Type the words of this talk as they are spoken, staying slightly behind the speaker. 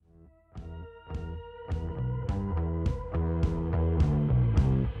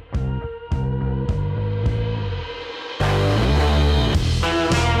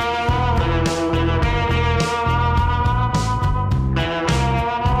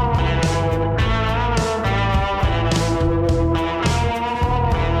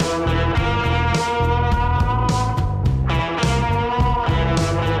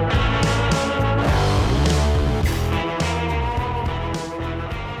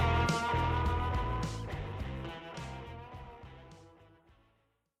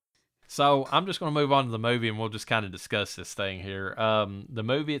So I'm just going to move on to the movie, and we'll just kind of discuss this thing here. The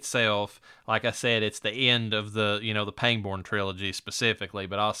movie itself, like I said, it's the end of the Pangborn trilogy specifically,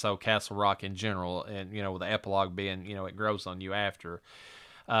 but also Castle Rock in general, and with the epilogue being it grows on you after.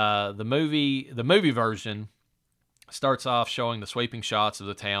 The movie version starts off showing the sweeping shots of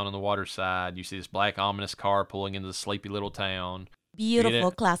the town on the waterside. You see this black ominous car pulling into the sleepy little town.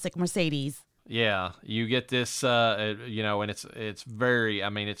 Beautiful classic Mercedes. Yeah, you get this, and it's very, I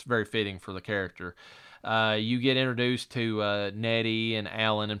mean, it's very fitting for the character. You get introduced to Nettie and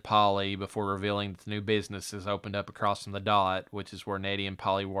Alan and Polly before revealing that the new business is opened up across from the Dot, which is where Nettie and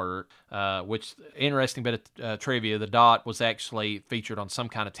Polly work. Which, interesting bit of trivia, the Dot was actually featured on some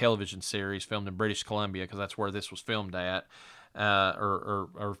kind of television series filmed in British Columbia, because that's where this was filmed at.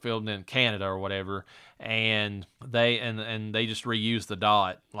 Or filmed in Canada or whatever, and they just reused the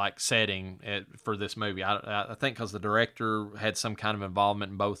Dot like setting for this movie. I think because the director had some kind of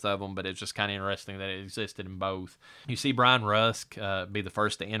involvement in both of them, but it's just kind of interesting that it existed in both. You see Brian Rusk be the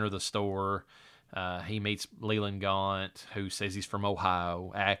first to enter the store. He meets Leland Gaunt, who says he's from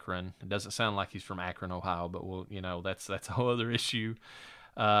Ohio, Akron. It doesn't sound like he's from Akron, Ohio, but that's a whole other issue.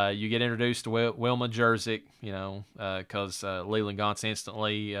 You get introduced to Wilma Jerzik, because Leland Gauntz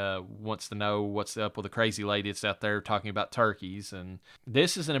instantly wants to know what's up with the crazy lady that's out there talking about turkeys. And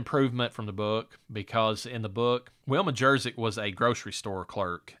this is an improvement from the book, because in the book, Wilma Jerzik was a grocery store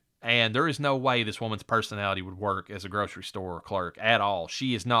clerk. And there is no way this woman's personality would work as a grocery store clerk at all.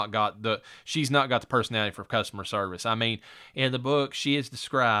 She's not got the personality for customer service. I mean, in the book, she is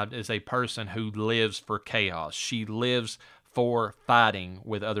described as a person who lives for chaos. She lives for fighting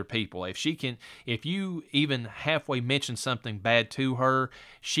with other people. If you even halfway mention something bad to her,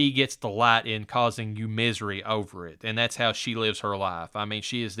 she gets delight in causing you misery over it. And that's how she lives her life. I mean,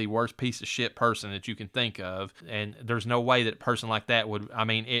 she is the worst piece of shit person that you can think of. And there's no way that a person like that would,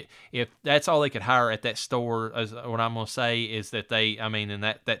 if that's all they could hire at that store, as what I'm going to say is that and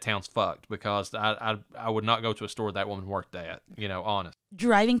that town's fucked, because I would not go to a store that woman worked at, honest.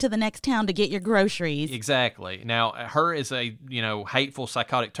 Driving to the next town to get your groceries. Exactly. Now, her as a, hateful,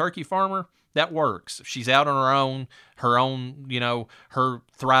 psychotic turkey farmer, that works. She's out on her own, her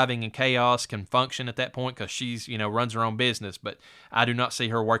thriving in chaos can function at that point, because she's, runs her own business. But I do not see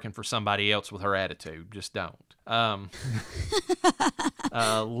her working for somebody else with her attitude. Just don't.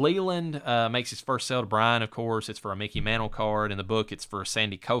 Leland makes his first sale to Brian, of course. It's for a Mickey Mantle card. In the book, it's for a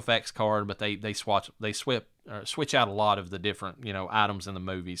Sandy Koufax card, but they switch out a lot of the different, items in the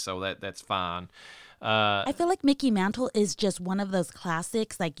movie, so that's fine. I feel like Mickey Mantle is just one of those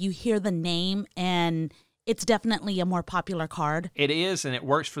classics. Like, you hear the name and it's definitely a more popular card. It is, and it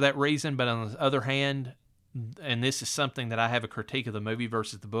works for that reason. But on the other hand, and this is something that I have a critique of the movie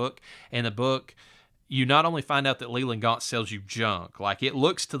versus the book. In the book, you not only find out that Leland Gaunt sells you junk, like it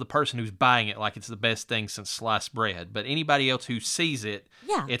looks to the person who's buying it like it's the best thing since sliced bread, but anybody else who sees it,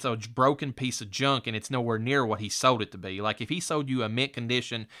 it's a broken piece of junk, and it's nowhere near what he sold it to be. Like, if he sold you a mint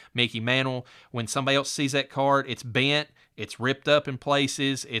condition Mickey Mantle, when somebody else sees that card, it's bent, it's ripped up in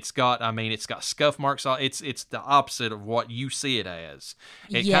places, it's got scuff marks on it. It's the opposite of what you see it as.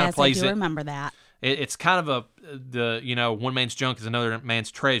 It kind of plays I do remember that. It's kind of one man's junk is another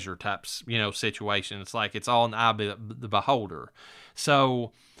man's treasure type, situation. It's like it's all in the eye of the beholder.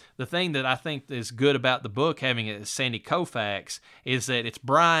 So the thing that I think is good about the book having it as Sandy Koufax is that it's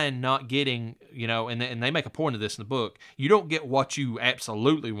Brian not getting, and they make a point of this in the book, you don't get what you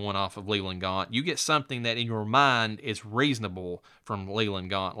absolutely want off of Leland Gaunt. You get something that in your mind is reasonable from Leland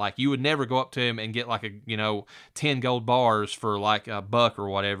Gaunt. Like, you would never go up to him and get like 10 gold bars for like $1 or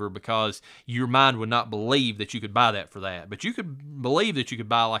whatever, because your mind would not believe that you could buy that for that. But you could believe that you could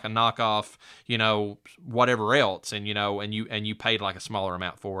buy like a knockoff, whatever else, and you paid like a smaller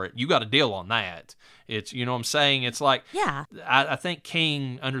amount for it. You got a deal on that. It's, what I'm saying? It's like, I think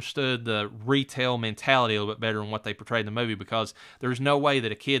King understood the retail mentality a little bit better than what they portrayed in the movie, because there's no way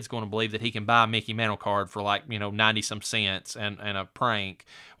that a kid's going to believe that he can buy a Mickey Mantle card for like, 90 some cents and a prank.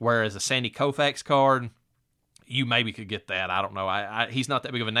 Whereas a Sandy Koufax card, you maybe could get that. I don't know. He's not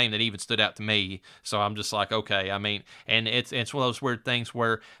that big of a name that even stood out to me. So I'm just like, okay. And it's one of those weird things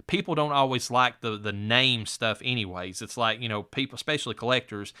where people don't always like the name stuff anyways. It's like, people, especially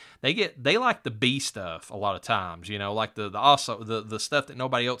collectors, they like the B stuff a lot of times, like the stuff that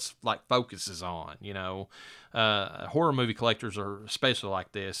nobody else like focuses on, horror movie collectors are especially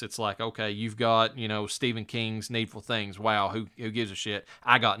like this. It's like, okay, you've got, Stephen King's Needful Things. Wow, who gives a shit?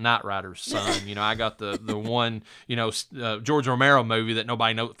 I got Knight Rider's son. I got the one, George Romero movie that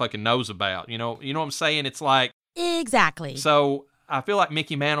nobody fucking knows about. You know what I'm saying? It's like, exactly. So I feel like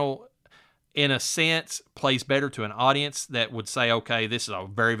Mickey Mantle, in a sense, plays better to an audience that would say, okay, this is a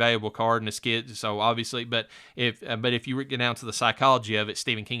very valuable card, and this kid, so obviously, but if you get down to the psychology of it,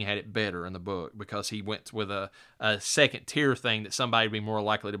 Stephen King had it better in the book because he went with a second tier thing that somebody would be more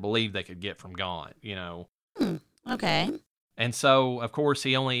likely to believe they could get from Gaunt, Okay. And so, of course,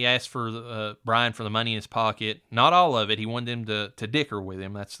 he only asked for Brian for the money in his pocket. Not all of it. He wanted him to dicker with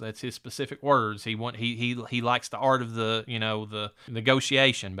him. That's his specific words. He likes the art of the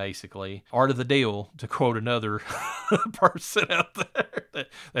negotiation, basically, art of the deal. To quote another person out there,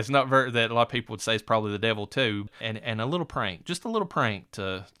 that a lot of people would say is probably the devil too. And a little prank, just a little prank.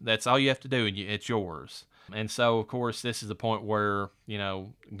 That's all you have to do, and it's yours. And so, of course, this is the point where,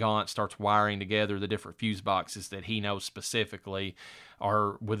 Gaunt starts wiring together the different fuse boxes that he knows specifically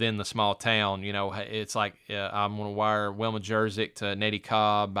are within the small town. It's like, I'm going to wire Wilma Jerzyk to Nettie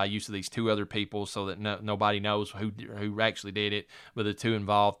Cobb by use of these two other people so that nobody knows who actually did it. But the two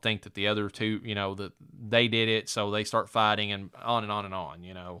involved think that the other two, that they did it, so they start fighting and on and on and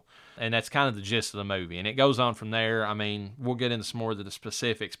on, And that's kind of the gist of the movie. And it goes on from there. I mean, we'll get into some more of the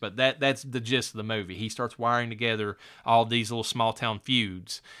specifics, but that's the gist of the movie. He starts wiring together all these little small town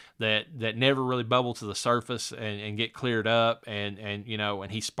feuds that never really bubble to the surface and get cleared up, and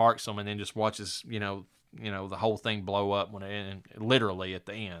he sparks them and then just watches, the whole thing blow up literally at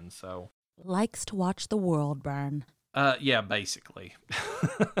the end. So likes to watch the world burn. Yeah, basically.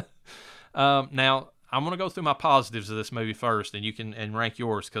 Now, I'm going to go through my positives of this movie first, and you can rank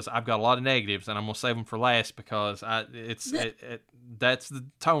yours, because I've got a lot of negatives, and I'm going to save them for last because that's the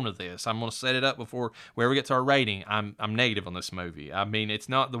tone of this. I'm going to set it up before we ever get to our rating. I'm negative on this movie. I mean, it's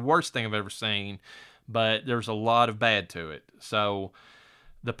not the worst thing I've ever seen, but there's a lot of bad to it. So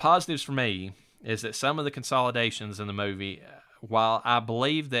the positives for me is that some of the consolidations in the movie, while I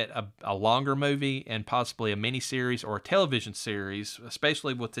believe that a longer movie and possibly a miniseries or a television series,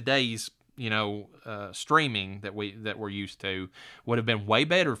 especially with today's streaming that we're used to, would have been way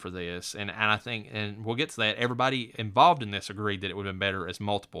better for this, and I think, and we'll get to that, everybody involved in this agreed that it would have been better as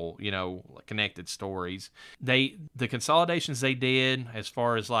multiple connected stories. The consolidations they did, as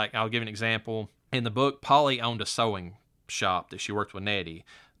far as, like, I'll give an example. In the book, Polly owned a sewing shop that she worked with Nettie.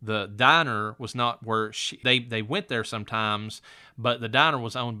 The diner was not where they went there sometimes, but the diner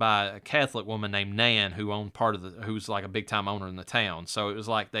was owned by a Catholic woman named Nan, who owned who's like a big time owner in the town. So it was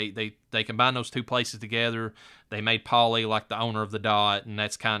like they combined those two places together. They made Polly like the owner of the Dot, and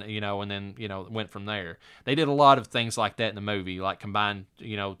that's kind of, and then, it went from there. They did a lot of things like that in the movie, like combined,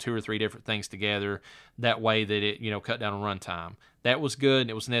 2 or 3 different things together. That way that it, cut down on runtime. That was good,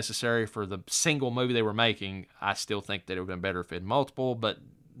 and it was necessary for the single movie they were making. I still think that it would have been better if it had multiple, but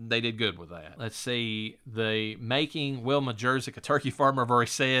they did good with that. Let's see. The making Wilma Jerzyk a turkey farmer, I've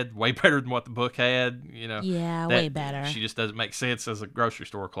already said, way better than what the book had. Yeah, way better. She just doesn't make sense as a grocery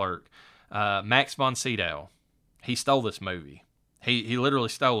store clerk. Max von Sydow, he stole this movie. He literally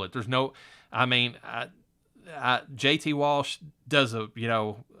stole it. There's no, I mean, J.T. Walsh does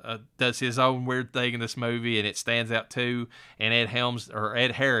does his own weird thing in this movie, and it stands out too. And Ed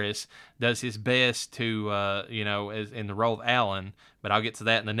Harris does his best to, as in the role of Alan. But I'll get to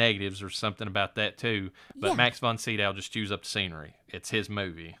that in the negatives or something about that too. But yeah. Max von Sydow just chews up the scenery. It's his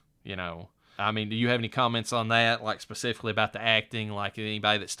movie, I mean, do you have any comments on that, like specifically about the acting, like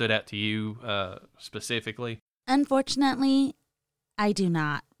anybody that stood out to you specifically? Unfortunately, I do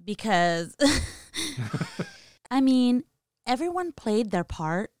not, because, I mean, everyone played their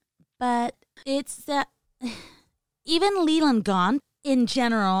part, but it's that even Leland Gaunt in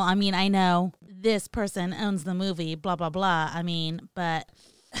general, I mean, I know this person owns the movie, blah, blah, blah. I mean, but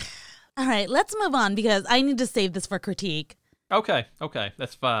all right, let's move on because I need to save this for critique. Okay,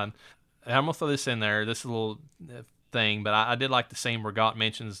 that's fine. I'm going to throw this in there. This is a little thing, but I did like the scene where Gaunt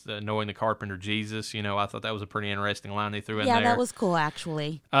mentions knowing the carpenter Jesus. I thought that was a pretty interesting line they threw in there. Yeah, that was cool,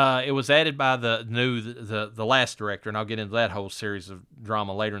 actually. It was added by the last director, and I'll get into that whole series of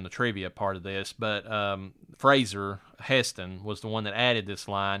drama later in the trivia part of this, but Fraser Heston was the one that added this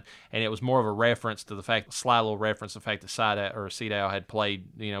line, and it was more of a reference to the fact, sly little reference to the fact that Sydow had played,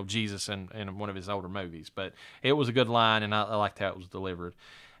 Jesus in one of his older movies. But it was a good line, and I liked how it was delivered.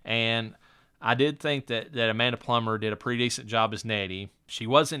 And I did think that Amanda Plummer did a pretty decent job as Nettie. She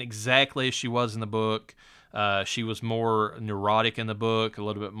wasn't exactly as she was in the book. She was more neurotic in the book, a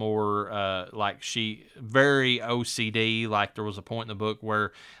little bit more very OCD. Like there was a point in the book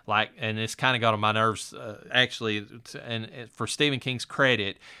where, and this kind of got on my nerves, actually, and for Stephen King's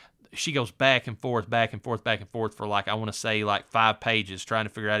credit, she goes back and forth for I want to say 5 pages trying to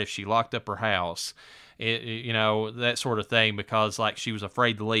figure out if she locked up her house that sort of thing, because like she was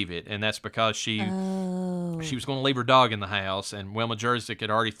afraid to leave it, and that's because she Oh. was going to leave her dog in the house, and Wilma Jerzik had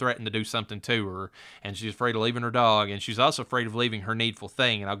already threatened to do something to her, and she's afraid of leaving her dog, and she's also afraid of leaving her needful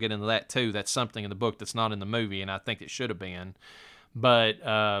thing, and I'll get into that too. That's something in the book that's not in the movie, and I think it should have been. But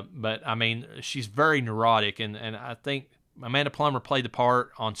I mean, she's very neurotic, and I think Amanda Plummer played the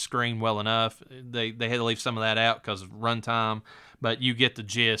part on screen well enough. They had to leave some of that out because of runtime, but you get the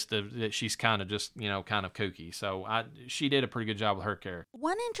gist of that she's kind of just, kind of kooky. So she did a pretty good job with her character.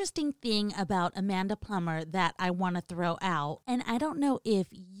 One interesting thing about Amanda Plummer that I want to throw out, and I don't know if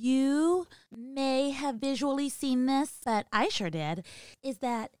you may have visually seen this, but I sure did, is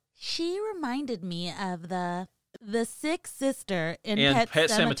that she reminded me of the sixth sister in Pet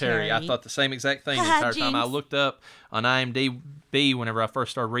Sematary. I thought the same exact thing the entire time. I looked up on IMDb whenever I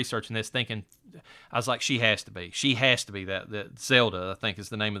first started researching this, thinking, I was like, she has to be that Zelda, I think is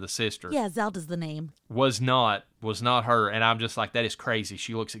the name of the sister. Yeah, Zelda's the name. Was not her, and I'm just like, that is crazy.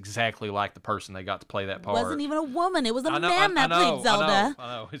 She looks exactly like the person they got to play that part. It wasn't even a woman. It was a man that played Zelda. I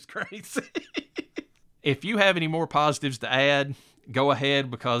know. It's crazy. If you have any more positives to add, go ahead,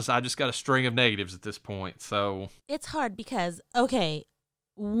 because I just got a string of negatives at this point. So it's hard because, okay,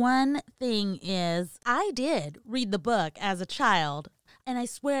 one thing is I did read the book as a child, and I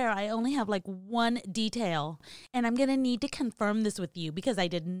swear I only have like one detail, and I'm going to need to confirm this with you because I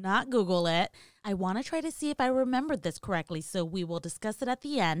did not Google it. I want to try to see if I remembered this correctly, so we will discuss it at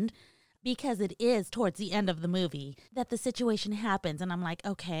the end. Because it is towards the end of the movie that the situation happens. And I'm like,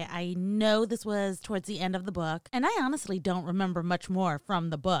 okay, I know this was towards the end of the book. And I honestly don't remember much more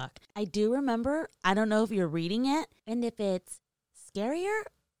from the book. I do remember, I don't know if you're reading it. And if it's scarier,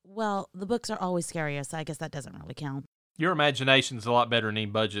 well, the books are always scarier. So I guess that doesn't really count. Your imagination's a lot better in any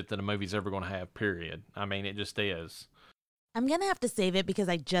budget than a movie's ever going to have, period. I mean, it just is. I'm going to have to save it because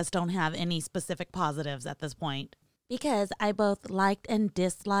I just don't have any specific positives at this point. Because I both liked and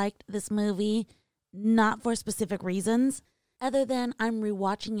disliked this movie, not for specific reasons, other than I'm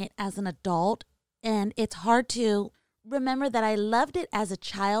rewatching it as an adult, and it's hard to remember that I loved it as a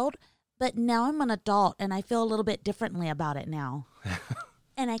child, but now I'm an adult, and I feel a little bit differently about it now.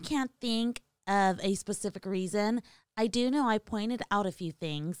 And I can't think of a specific reason. I do know I pointed out a few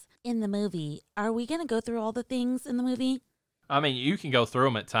things in the movie. Are we going to go through all the things in the movie? I mean, you can go through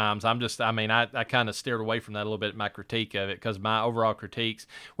them at times. I kind of steered away from that a little bit in my critique of it, because my overall critiques,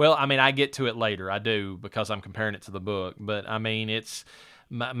 well, I mean, I get to it later. I do, because I'm comparing it to the book. But, I mean, it's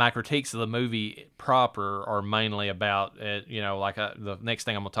my critiques of the movie proper are mainly about, the next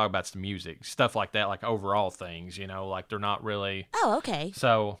thing I'm going to talk about is the music. Stuff like that, like overall things, like they're not really. Oh, okay.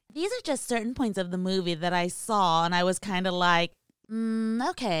 So. These are just certain points of the movie that I saw, and I was kind of like,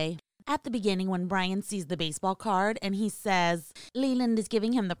 okay. At the beginning, when Brian sees the baseball card and he says Leland is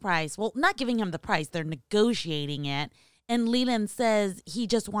giving him the price. Well, not giving him the price. They're negotiating it. And Leland says he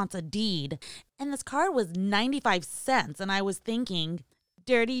just wants a deed. And this card was 95 cents. And I was thinking,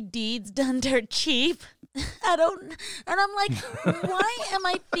 dirty deeds done dirt cheap. And I'm like, why am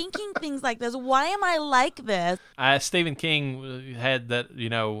I thinking things like this? Why am I like this? Stephen King had that,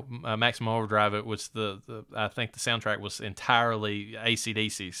 Maximum Overdrive. It was I think the soundtrack was entirely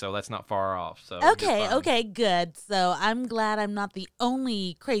AC/DC, so that's not far off. So okay, good. So I'm glad I'm not the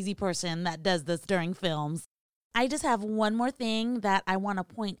only crazy person that does this during films. I just have one more thing that I want to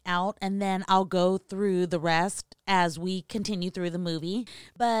point out, and then I'll go through the rest as we continue through the movie.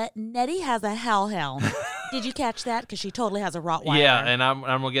 But Nettie has a hellhound. Did you catch that? Because she totally has a Rottweiler. Yeah, and I'm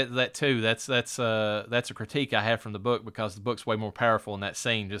gonna get to that too. That's a critique I have from the book, because the book's way more powerful in that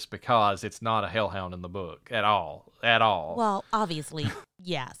scene, just because it's not a hellhound in the book at all. Well, obviously,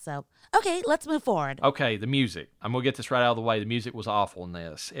 yeah. So okay, let's move forward. Okay, the music. I'm gonna get this right out of the way. The music was awful in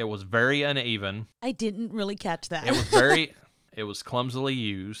this. It was very uneven. I didn't really catch that. It was clumsily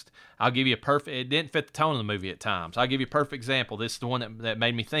used. I'll give you it didn't fit the tone of the movie at times. I'll give you a perfect example. This is the one that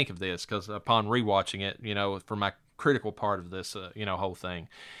made me think of this, because upon rewatching it, for my critical part of this, whole thing.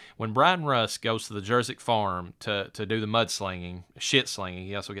 When Brian Rust goes to the Jerzik farm to do the mudslinging, shit slinging,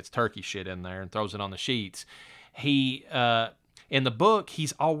 he also gets turkey shit in there and throws it on the sheets. He, in the book,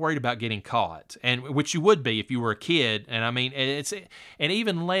 he's all worried about getting caught, and which you would be if you were a kid. And I mean, and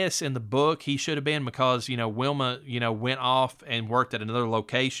even less in the book he should have been, because Wilma went off and worked at another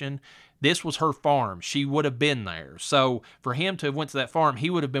location. This was her farm. She would have been there. So for him to have went to that farm, he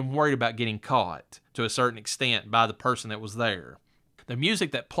would have been worried about getting caught to a certain extent by the person that was there. the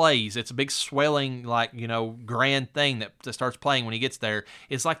music that plays, it's a big swelling, like, grand thing that starts playing when he gets there.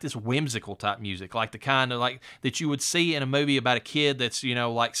 It's like this whimsical type music, like the kind of like that you would see in a movie about a kid that's,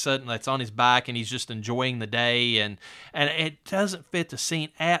 like suddenly that's on his bike and he's just enjoying the day, and it doesn't fit the scene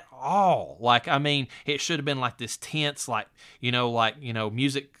at all. Like, I mean, it should have been like this tense, like,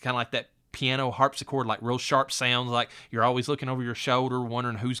 music kind of like that piano harpsichord, like real sharp sounds, like you're always looking over your shoulder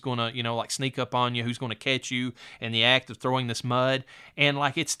wondering who's gonna like sneak up on you, who's gonna catch you in the act of throwing this mud. And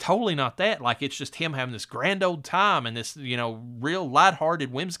like, it's totally not that. Like, it's just him having this grand old time and this real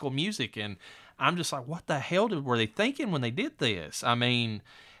lighthearted whimsical music. And I'm just like, what the hell were they thinking when they did this? I mean,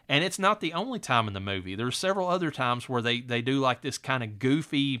 and it's not the only time in the movie. There's several other times where they do like this kind of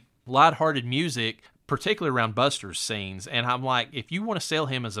goofy lighthearted music, particularly around Buster's scenes. And I'm like, if you want to sell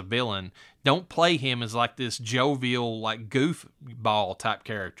him as a villain, don't play him as like this jovial, like goofball type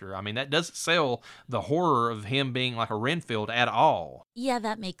character. I mean, that doesn't sell the horror of him being like a Renfield at all. Yeah,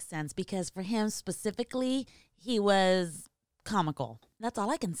 that makes sense, because for him specifically, he was comical. That's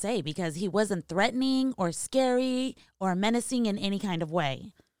all I can say, because he wasn't threatening or scary or menacing in any kind of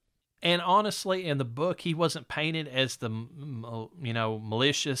way. And honestly, in the book, he wasn't painted as the,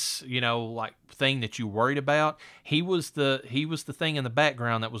 malicious, like thing that you worried about. He was the thing in the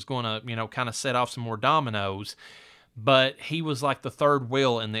background that was going to, kind of set off some more dominoes. But he was like the third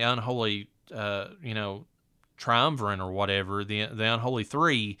wheel in the unholy, triumvirate or whatever, the unholy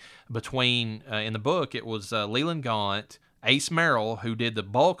three between, in the book, it was Leland Gaunt, Ace Merrill, who did the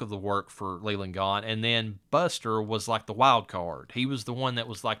bulk of the work for Leland Gaunt, and then Buster was like the wild card. He was the one that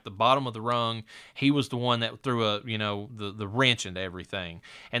was like the bottom of the rung. He was the one that threw the wrench into everything.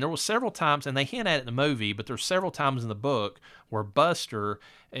 And there was several times, and they hint at it in the movie, but there's several times in the book where Buster,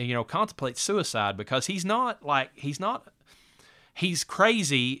 contemplates suicide, because he's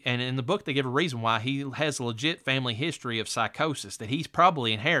crazy, and in the book they give a reason why. He has a legit family history of psychosis that he's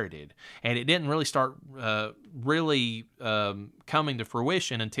probably inherited, and it didn't really start coming to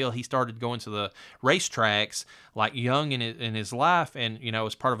fruition until he started going to the racetracks like young in his life, and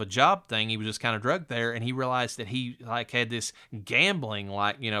as part of a job thing, he was just kind of drugged there, and he realized that he like had this gambling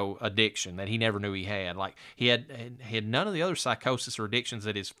addiction that he never knew he had. Like, he had none of the other psychosis or addictions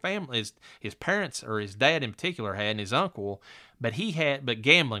that his family, his parents or his dad in particular had, and his uncle. But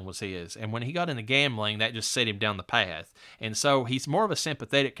gambling was his. And when he got into gambling, that just set him down the path. And so he's more of a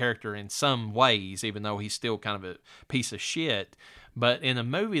sympathetic character in some ways, even though he's still kind of a piece of shit. But in the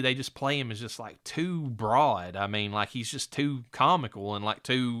movie, they just play him as just like too broad. I mean, like, he's just too comical and like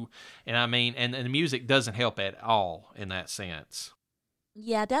and the music doesn't help at all in that sense.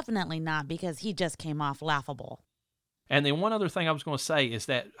 Yeah, definitely not, because he just came off laughable. And then one other thing I was going to say is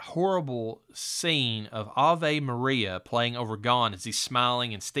that horrible scene of Ave Maria playing over Gaunt as he's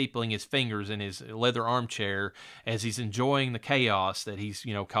smiling and steepling his fingers in his leather armchair as he's enjoying the chaos that he's,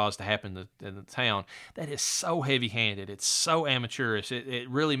 caused to happen in the town. That is so heavy-handed. It's so amateurish. It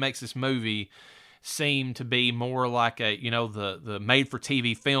really makes this movie seem to be more like a, the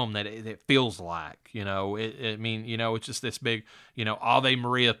made-for-TV film that it feels like, it's just this big, Ave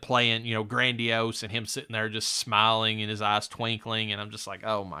Maria playing, grandiose, and him sitting there just smiling and his eyes twinkling, and I'm just like,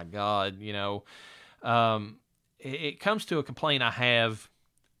 oh my God, it comes to a complaint I have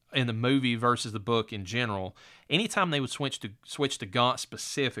in the movie versus the book in general. Anytime they would switch to Gaunt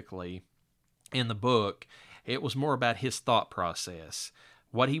specifically in the book, it was more about his thought process,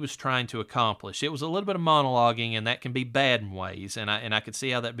 what he was trying to accomplish. It was a little bit of monologuing, and that can be bad in ways, and I could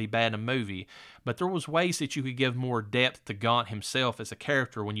see how that'd be bad in a movie. But there was ways that you could give more depth to Gaunt himself as a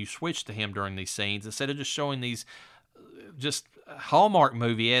character when you switched to him during these scenes, instead of just showing these just Hallmark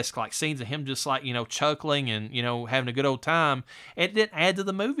movie-esque like scenes of him just like, chuckling and, having a good old time. It didn't add to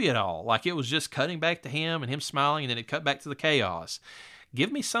the movie at all. Like, it was just cutting back to him and him smiling, and then it cut back to the chaos. Give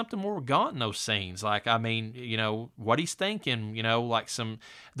me something more Gaunt in those scenes. Like, I mean, what he's thinking,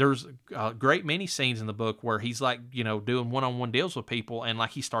 there's a great many scenes in the book where he's like, doing one-on-one deals with people, and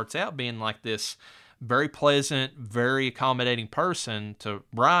like he starts out being like this very pleasant, very accommodating person to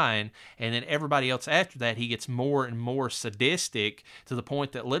Ryan, and then everybody else after that, he gets more and more sadistic to the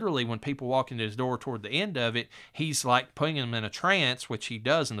point that literally when people walk into his door toward the end of it, he's like putting them in a trance, which he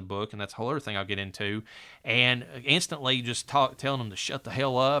does in the book, and that's a whole other thing I'll get into, and instantly just telling them to shut the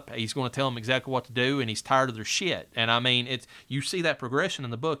hell up. He's going to tell them exactly what to do, and he's tired of their shit. And I mean, you see that progression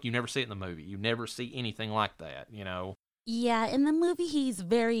in the book, you never see it in the movie. You never see anything like that, Yeah, in the movie, he's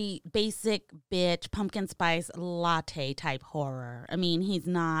very basic bitch, pumpkin spice latte type horror. I mean,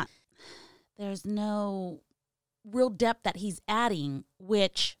 there's no real depth that he's adding,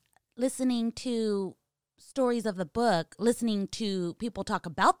 which listening to stories of the book, listening to people talk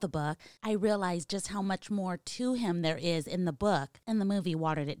about the book, I realized just how much more to him there is in the book, and the movie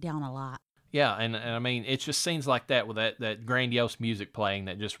watered it down a lot. Yeah, and I mean, it's just scenes like that with that grandiose music playing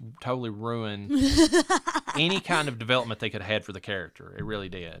that just totally ruined any kind of development they could have had for the character. It really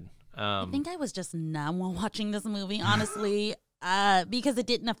did. I think I was just numb while watching this movie, honestly, because it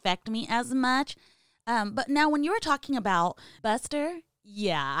didn't affect me as much. But now when you were talking about Buster,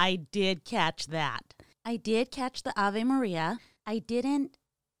 yeah, I did catch that. I did catch the Ave Maria. I didn't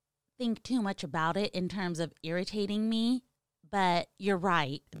think too much about it in terms of irritating me. But you're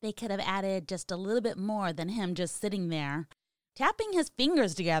right. They could have added just a little bit more than him just sitting there, tapping his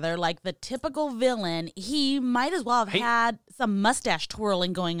fingers together like the typical villain. He might as well have had some mustache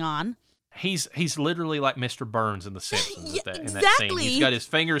twirling going on. He's literally like Mr. Burns in The Simpsons Yeah, in that scene. exactly. He's got his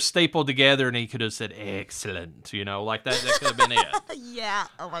fingers stapled together, and he could have said, excellent, like that could have been it. Yeah,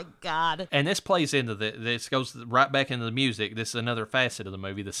 oh my God. And this plays into this goes right back into the music. This is another facet of the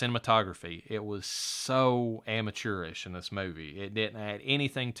movie, the cinematography. It was so amateurish in this movie. It didn't add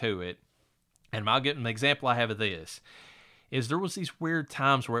anything to it. And I'll give an example I have of this. Is there was these weird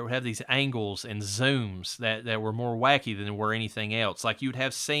times where it would have these angles and zooms that were more wacky than were anything else. Like you'd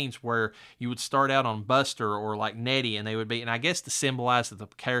have scenes where you would start out on Buster or like Nettie, and they would be, and I guess to symbolize that the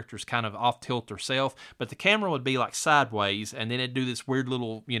character's kind of off tilt herself, but the camera would be like sideways, and then it'd do this weird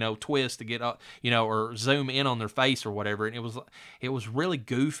little twist to get up, or zoom in on their face or whatever, and it was really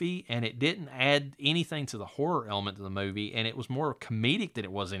goofy, and it didn't add anything to the horror element of the movie, and it was more comedic than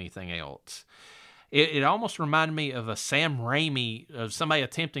it was anything else. It almost reminded me of somebody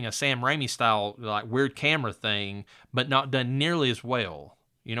attempting a Sam Raimi style, like weird camera thing, but not done nearly as well.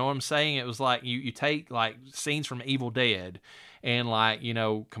 You know what I'm saying? It was like you take like scenes from Evil Dead and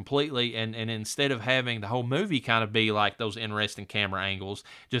completely, and instead of having the whole movie kind of be like those interesting camera angles,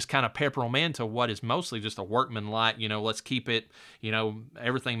 just kind of pepper them into what is mostly just a workmanlike, let's keep it,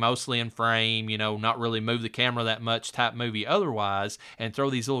 everything mostly in frame, not really move the camera that much type movie otherwise, and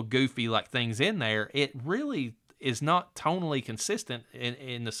throw these little goofy like things in there. It really is not tonally consistent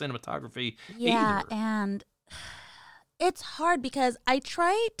in the cinematography either. And it's hard because I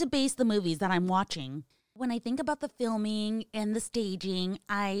try to base the movies that I'm watching. When I think about the filming and the staging,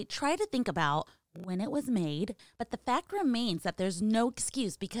 I try to think about when it was made, but the fact remains that there's no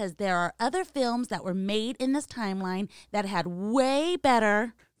excuse because there are other films that were made in this timeline that had way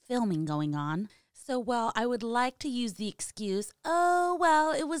better filming going on. So while I would like to use the excuse, oh,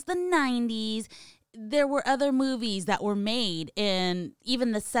 well, it was the 90s, there were other movies that were made in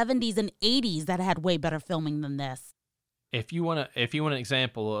even the 70s and 80s that had way better filming than this. If you want an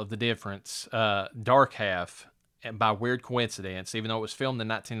example of the difference, Dark Half, by weird coincidence, even though it was filmed in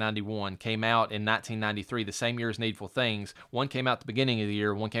 1991, came out in 1993, the same year as Needful Things. One came out at the beginning of the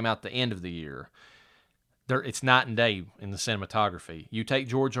year, one came out at the end of the year. It's night and day in the cinematography. You take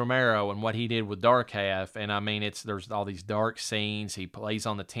George Romero and what he did with Dark Half, and I mean, there's all these dark scenes. He plays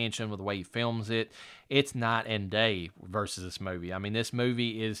on the tension with the way he films it. It's night and day versus this movie. I mean, this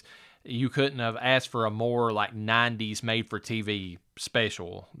movie is... You couldn't have asked for a more like 90s made-for-TV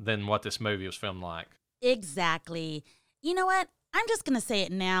special than what this movie was filmed like. Exactly. You know what? I'm just going to say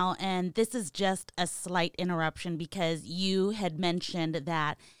it now, and this is just a slight interruption because you had mentioned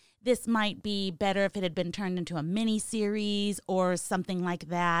that this might be better if it had been turned into a mini-series or something like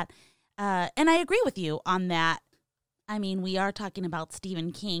that. And I agree with you on that. I mean, we are talking about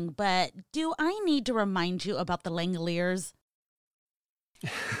Stephen King, but do I need to remind you about the Langoliers?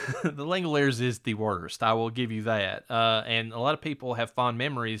 The Langoliers is the worst. I will give you that. And a lot of people have fond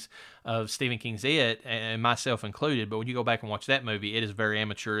memories of Stephen King's It, and myself included. But when you go back and watch that movie, it is very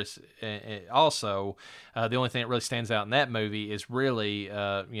amateurish. Also, the only thing that really stands out in that movie is really,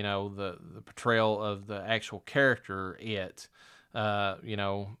 the portrayal of the actual character, It.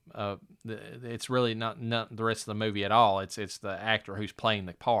 It's really not the rest of the movie at all. It's the actor who's playing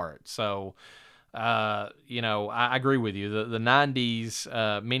the part. So. I agree with you. The 90s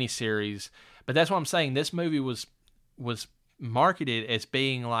miniseries, but that's what I'm saying. This movie was marketed as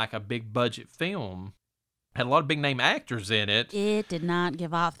being like a big budget film. Had a lot of big name actors in it. It did not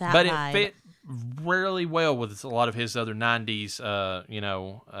give off that but vibe. It fit really well with a lot of his other 90s,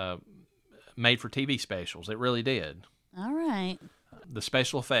 made for TV specials. It really did. All right. The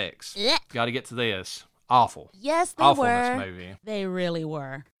special effects. Yeah. Got to get to this. Awful. Yes, they Awful were. in this movie. They really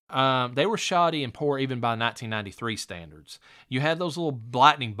were. They were shoddy and poor even by 1993 standards. You had those little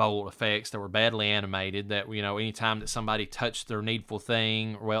lightning bolt effects that were badly animated that, anytime that somebody touched their needful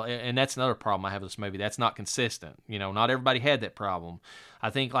thing, well, and that's another problem I have with this movie. That's not consistent. Not everybody had that problem. I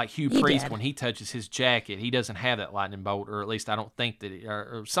think like Hugh Priest, when he touches his jacket, he doesn't have that lightning bolt, or at least I don't think that,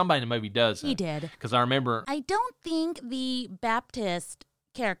 or somebody in the movie doesn't. He did. Because I remember. I don't think the Baptist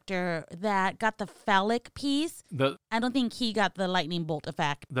character that got the phallic piece, I don't think he got the lightning bolt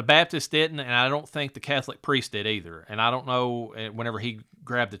effect. The Baptist didn't, and I don't think the Catholic priest did either. And I don't know whenever he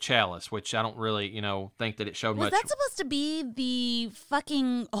grabbed the chalice, which I don't really, think that it showed much. Was that supposed to be the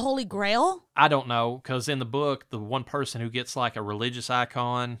fucking Holy Grail? I don't know, because in the book, the one person who gets like a religious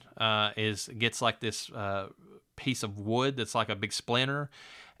icon gets like this piece of wood that's like a big splinter.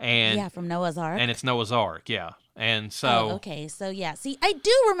 And from Noah's Ark. And it's Noah's Ark, yeah. And so, okay, so yeah. See, I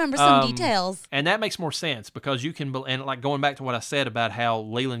do remember some details, and that makes more sense because you can, and like going back to what I said about how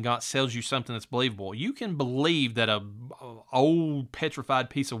Leland Gaunt sells you something that's believable. You can believe that a old petrified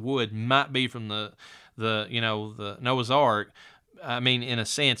piece of wood might be from the Noah's Ark. I mean, in a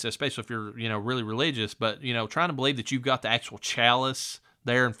sense, especially if you're really religious, but trying to believe that you've got the actual chalice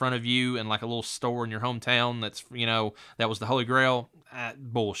there in front of you in like a little store in your hometown that's that was the Holy Grail.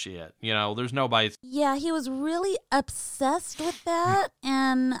 Bullshit. There's nobody. Yeah, he was really obsessed with that,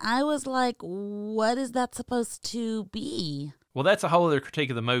 and I was like, what is that supposed to be? Well, that's a whole other critique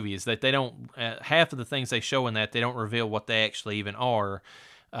of the movie, is that they don't, half of the things they show in that, they don't reveal what they actually even are.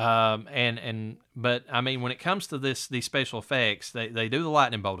 But I mean, when it comes to these special effects, they do the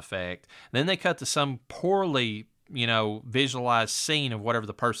lightning bolt effect, then they cut to some poorly, visualized scene of whatever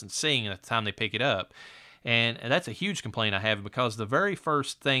the person's seeing at the time they pick it up. And that's a huge complaint I have, because the very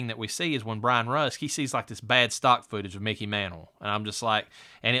first thing that we see is when Brian Rusk, he sees like this bad stock footage of Mickey Mantle. And I'm just like,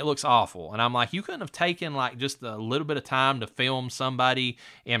 and it looks awful. And I'm like, you couldn't have taken like just a little bit of time to film somebody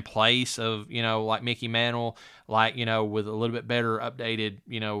in place of, like Mickey Mantle, like, with a little bit better updated,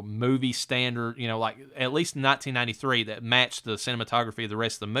 movie standard, like at least in 1993 that matched the cinematography of the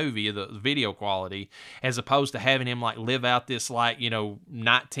rest of the movie, the video quality, as opposed to having him like live out this like,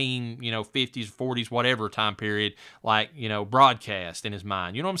 1950s, 40s, whatever time period, like, broadcast in his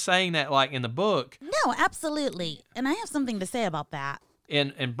mind. You know what I'm saying? That like in the book. No, absolutely. And I have something to say about that.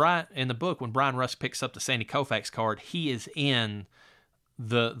 In the book, when Brian Rusk picks up the Sandy Koufax card, he is in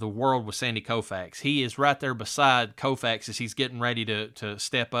the world with Sandy Koufax. He is right there beside Koufax as he's getting ready to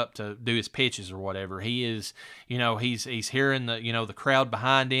step up to do his pitches or whatever. He is, he's hearing the crowd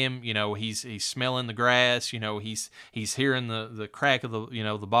behind him. He's smelling the grass. He's hearing the crack of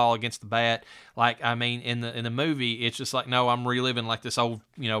the ball against the bat. Like, I mean, in the movie, it's just like, no, I'm reliving like this old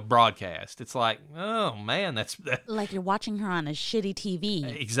broadcast. It's like, oh man, that's like you're watching her on a shitty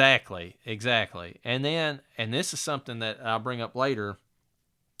TV. Exactly. And this is something that I'll bring up later.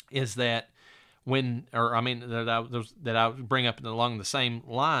 Is that that I bring up along the same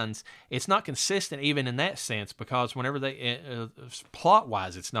lines, it's not consistent even in that sense, because whenever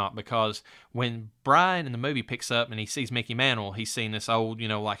plot-wise it's not, because when Brian in the movie picks up and he sees Mickey Mantle, he's seen this old,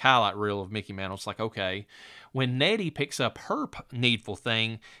 like highlight reel of Mickey Mantle. It's like, okay. When Nettie picks up her needful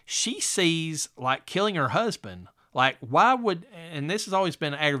thing, she sees like killing her husband. Like, why would, and this has always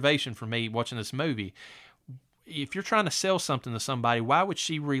been an aggravation for me watching this movie, if you're trying to sell something to somebody, why would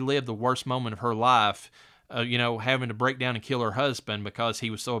she relive the worst moment of her life, having to break down and kill her husband because he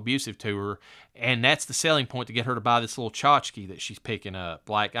was so abusive to her? And that's the selling point to get her to buy this little tchotchke that she's picking up.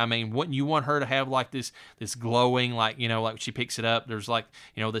 Like, I mean, wouldn't you want her to have like this glowing, like, like she picks it up, there's like,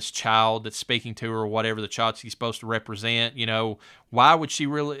 this child that's speaking to her or whatever the tchotchke's supposed to represent, why would she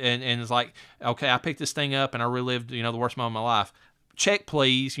really, and it's like, okay, I picked this thing up and I relived, the worst moment of my life. Check,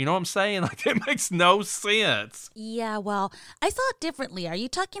 please. You know what I'm saying? Like, it makes no sense. Yeah, well, I saw it differently. Are you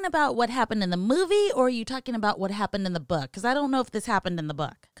talking about what happened in the movie, or are you talking about what happened in the book? Because I don't know if this happened in the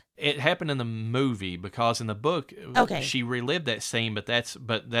book. It happened in the movie, because in the book, she relived that scene, but that's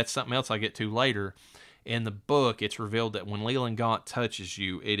something else I'll get to later. In the book, it's revealed that when Leland Gaunt touches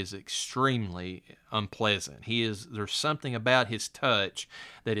you, it is extremely unpleasant. There's something about his touch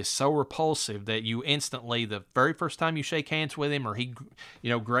that is so repulsive that you instantly, the very first time you shake hands with him, or he,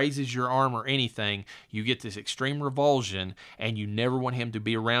 grazes your arm or anything, you get this extreme revulsion, and you never want him to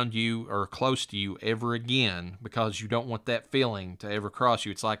be around you or close to you ever again, because you don't want that feeling to ever cross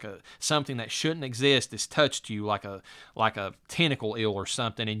you. It's like something that shouldn't exist is touched you like a tentacle eel or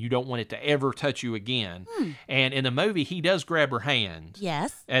something, and you don't want it to ever touch you again. And in the movie, he does grab her hand.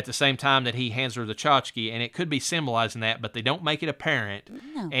 Yes. At the same time that he hands her the tchotchke, and it could be symbolizing that, but they don't make it apparent.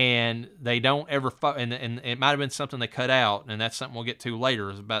 No. And they don't ever, and it might have been something they cut out, and that's something we'll get to later,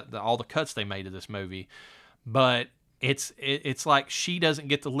 is about all the cuts they made of this movie. But it's like she doesn't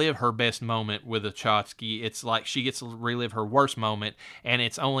get to live her best moment with a Chotsky. It's like she gets to relive her worst moment, and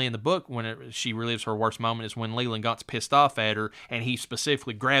it's only in the book when she relives her worst moment is when Leland Gaunt's pissed off at her, and he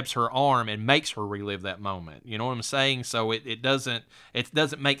specifically grabs her arm and makes her relive that moment. You know what I'm saying? So it doesn't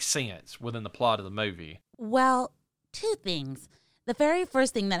make sense within the plot of the movie. Well, two things. The very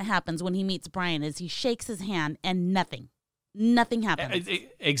first thing that happens when he meets Brian is he shakes his hand and nothing happens.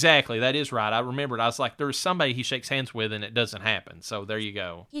 Exactly. That is right. I remembered. I was like, there's somebody he shakes hands with and it doesn't happen. So there you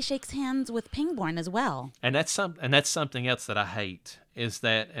go. He shakes hands with Pangborn as well. And that's something else that I hate is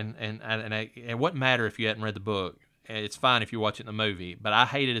that, and it wouldn't matter if you hadn't read the book. It's fine if you watch it in the movie, but I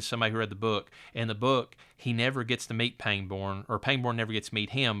hate it as somebody who read the book. In the book, he never gets to meet Pangborn, or Pangborn never gets to meet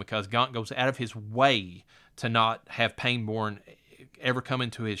him because Gaunt goes out of his way to not have Pangborn ever come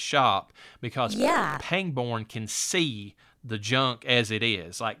into his shop because Pangborn can see the junk as it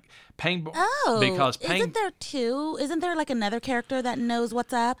is. Like Pangborn. Oh, because isn't there two? Isn't there like another character that knows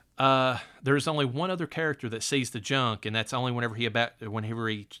what's up? There's only one other character that sees the junk, and that's only whenever he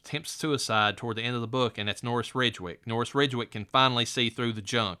attempts suicide toward the end of the book, and that's Norris Ridgwick. Norris Ridgwick can finally see through the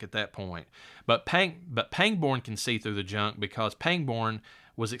junk at that point. But Pangborn can see through the junk because Pangborn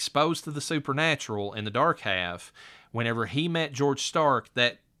was exposed to the supernatural in the Dark Half whenever he met George Stark.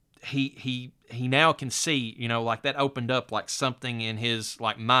 That he now can see, like that opened up like something in his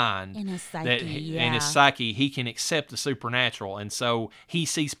like mind, in his psyche, in his psyche, he can accept the supernatural, and so he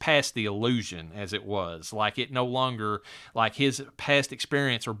sees past the illusion as it was. Like it no longer, like his past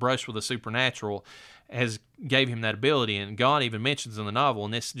experience or brush with the supernatural has gave him that ability. And Gaunt even mentions in the novel,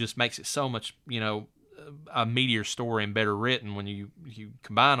 and this just makes it so much, a meatier story and better written when you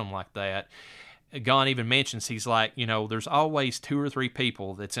combine them like that. Gaunt even mentions, he's like, there's always 2 or 3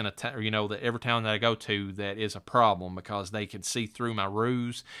 people that's in a that every town that I go to that is a problem because they can see through my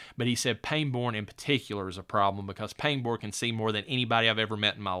ruse. But he said Pangborn in particular is a problem because Pangborn can see more than anybody I've ever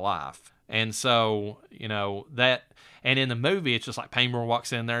met in my life. And so, that, and in the movie, it's just like Pangborn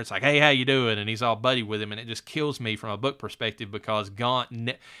walks in there, it's like, hey, how you doing? And he's all buddy with him, and it just kills me from a book perspective because Gaunt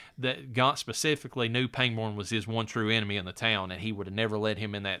specifically knew Pangborn was his one true enemy in the town, and he would have never let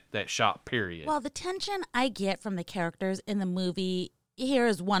him in that shop, period. Well, the tension I get from the characters in the movie, here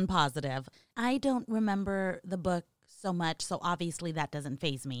is one positive. I don't remember the book so much, so obviously that doesn't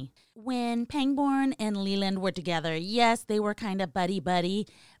faze me. When Pangborn and Leland were together, yes, they were kind of buddy-buddy,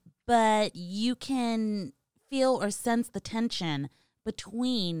 but you can feel or sense the tension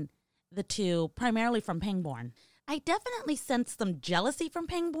between the two, primarily from Pangborn. I definitely sensed some jealousy from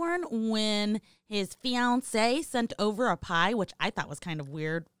Pangborn when his fiancée sent over a pie, which I thought was kind of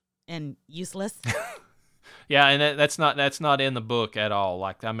weird and useless. Yeah, and that's not in the book at all.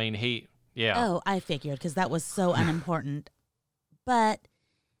 Like, I mean, Oh, I figured, because that was so unimportant. But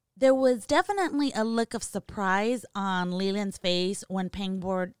there was definitely a look of surprise on Leland's face when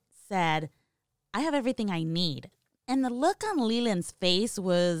Pangborn said, I have everything I need. And the look on Leland's face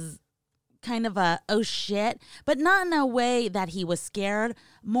was kind of a, oh shit, but not in a way that he was scared.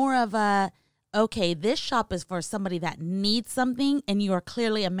 More of a, okay, this shop is for somebody that needs something, and you are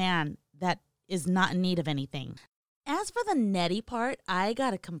clearly a man that is not in need of anything. As for the Nettie part, I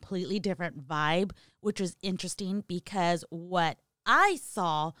got a completely different vibe, which was interesting because what I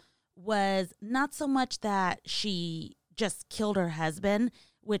saw was not so much that she just killed her husband,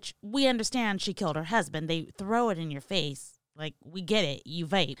 which we understand she killed her husband. They throw it in your face. Like, we get it. You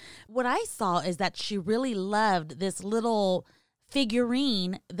vape. What I saw is that she really loved this little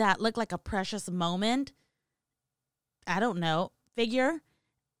figurine that looked like a precious moment. I don't know. Figure.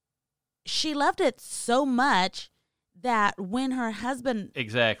 She loved it so much that when her husband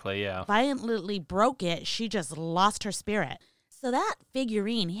violently broke it, she just lost her spirit. So that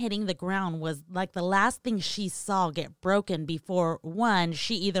figurine hitting the ground was like the last thing she saw get broken before, 1,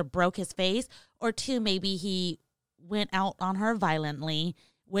 she either broke his face, or 2, maybe he went out on her violently,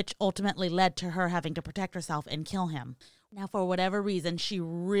 which ultimately led to her having to protect herself and kill him. Now, for whatever reason, she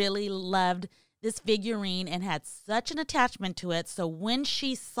really loved this figurine and had such an attachment to it. So when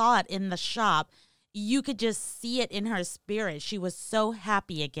she saw it in the shop, you could just see it in her spirit. She was so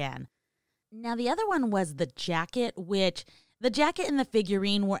happy again. Now, the other one was the jacket, which the jacket and the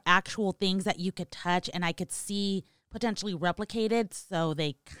figurine were actual things that you could touch and I could see potentially replicated. So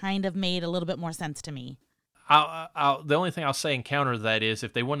they kind of made a little bit more sense to me. The only thing I'll say in counter to that is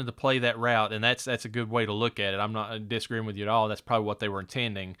if they wanted to play that route, and that's a good way to look at it. I'm not disagreeing with you at all. That's probably what they were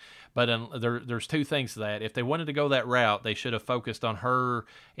intending. But there's 2 things to that. If they wanted to go that route, they should have focused on her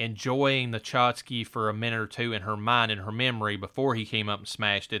enjoying the Chotsky for a minute or 2 in her mind and her memory before he came up and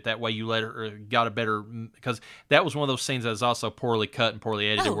smashed it. That way you got a better, because that was one of those scenes that was also poorly cut and poorly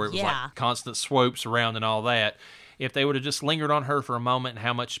edited, where it was like constant swoops around and all that. if they would have just lingered on her for a moment and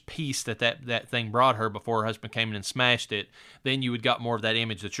how much peace that thing brought her before her husband came in and smashed it, then you would got more of that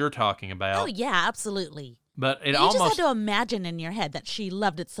image that you're talking about. Oh, yeah, absolutely. But it you almost just had to imagine in your head that she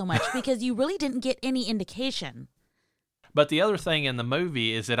loved it so much because you really didn't get any indication. But the other thing in the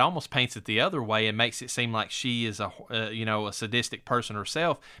movie is it almost paints it the other way and makes it seem like she is a sadistic person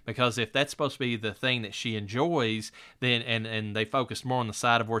herself, because if that's supposed to be the thing that she enjoys, then and they focused more on the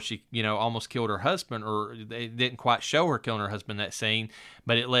side of where she almost killed her husband, or they didn't quite show her killing her husband in that scene,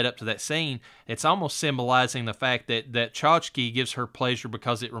 but it led up to that scene. It's almost symbolizing the fact that Tchotchke gives her pleasure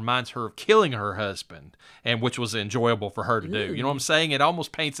because it reminds her of killing her husband, and which was enjoyable for her to do. You know what I'm saying? It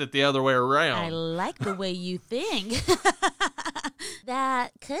almost paints it the other way around. I like the way you think.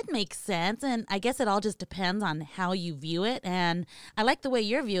 That could make sense, and I guess it all just depends on how you view it, and I like the way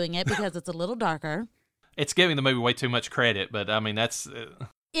you're viewing it because it's a little darker. It's giving the movie way too much credit, but I mean, that's...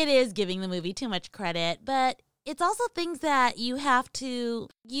 It is giving the movie too much credit, but it's also things that you have to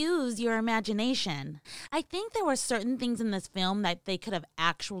use your imagination. I think there were certain things in this film that they could have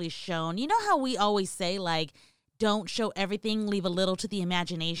actually shown. You know how we always say, like, don't show everything, leave a little to the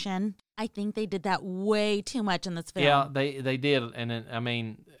imagination? I think they did that way too much in this film. Yeah, they did, and I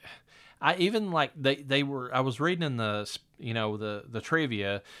mean, I even like they were. I was reading in the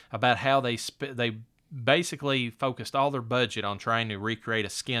trivia about how they basically focused all their budget on trying to recreate a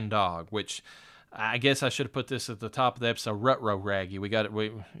skinned dog, which I guess I should have put this at the top of the episode. Rut-row Raggy, we got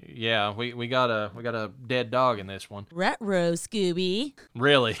a dead dog in this one. Rut-row Scooby,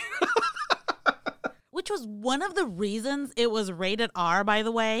 really. Which was one of the reasons it was rated R, by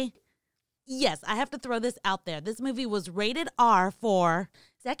the way. Yes, I have to throw this out there. This movie was rated R for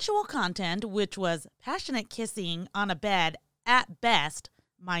sexual content, which was passionate kissing on a bed at best,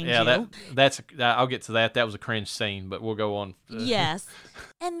 mind you. Yeah, I'll get to that. That was a cringe scene, but we'll go on. Yes.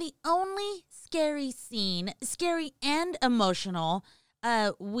 And the only scary scene, scary and emotional,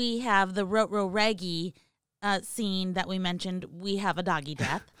 we have the Rut-row Raggy scene that we mentioned. We have a doggy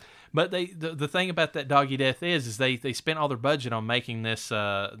death. But the thing about that doggy death is they spent all their budget on making this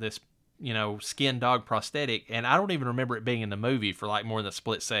skin dog prosthetic, and I don't even remember it being in the movie for like more than a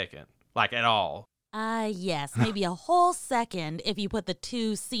split second, like at all. Yes, maybe a whole second if you put the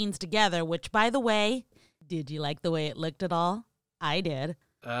two scenes together, which, by the way, did you like the way it looked at all? I did.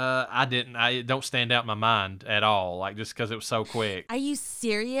 I didn't. It don't stand out in my mind at all, like just because it was so quick. Are you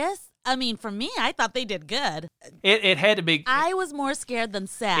serious? I mean, for me, I thought they did good. It had to be. I was more scared than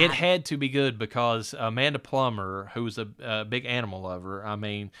sad. It had to be good because Amanda Plummer, who's a big animal lover, I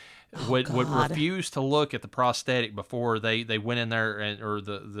mean, would refuse to look at the prosthetic before they went in there or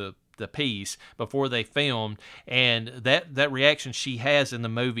the piece before they filmed, and that reaction she has in the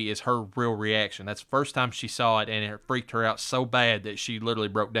movie is her real reaction. That's the first time she saw it, and it freaked her out so bad that she literally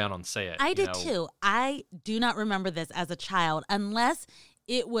broke down on set. I did too. I do not remember this as a child unless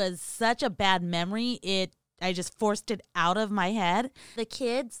it was such a bad memory. I just forced it out of my head. The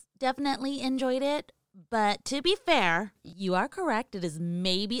kids definitely enjoyed it, but to be fair, you are correct. It is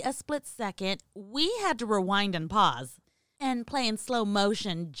maybe a split second. We had to rewind and pause and play in slow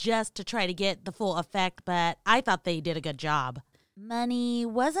motion just to try to get the full effect, but I thought they did a good job. Money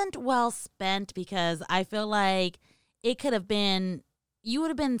wasn't well spent because I feel like it could have been, you would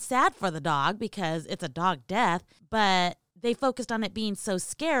have been sad for the dog because it's a dog death, but they focused on it being so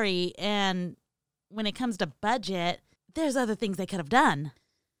scary, and when it comes to budget, there's other things they could have done.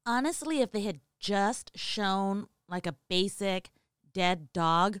 Honestly, if they had just shown like a basic dead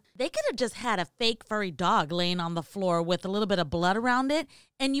dog, they could have just had a fake furry dog laying on the floor with a little bit of blood around it,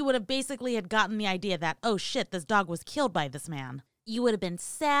 and you would have basically had gotten the idea that, oh shit, this dog was killed by this man. You would have been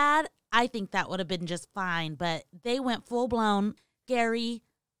sad. I think that would have been just fine, but they went full-blown scary,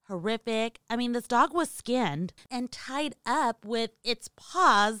 horrific. I mean, this dog was skinned and tied up with its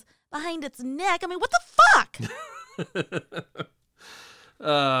paws behind its neck. I mean, what the fuck?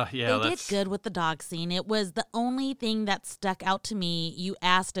 Yeah, they did good with the dog scene. It was the only thing that stuck out to me. You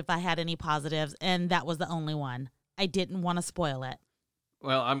asked if I had any positives, and that was the only one. I didn't want to spoil it.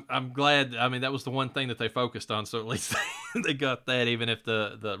 Well, I'm glad. I mean, that was the one thing that they focused on, so at least they got that, even if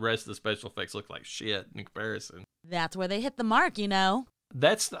the rest of the special effects looked like shit in comparison. That's where they hit the mark, you know?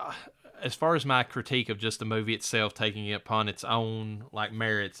 That's as far as my critique of just the movie itself, taking it upon its own like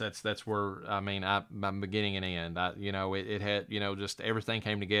merits. That's where I mean, my beginning and end. It had just everything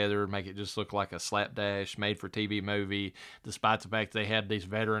came together, make it just look like a slapdash made for TV movie. Despite the fact they had these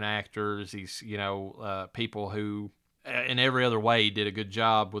veteran actors, these people who in every other way did a good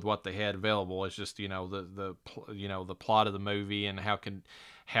job with what they had available. It's just the plot of the movie and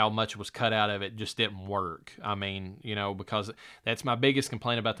how much was cut out of it just didn't work. I mean, because that's my biggest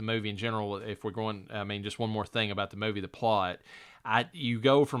complaint about the movie in general. If we're going, I mean, just one more thing about the movie, the plot. You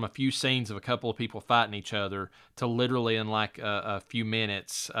go from a few scenes of a couple of people fighting each other to literally in like a few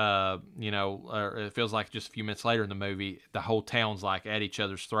minutes, or it feels like just a few minutes later in the movie, the whole town's like at each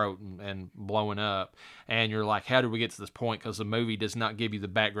other's throat and blowing up. And you're like, how did we get to this point? Because the movie does not give you the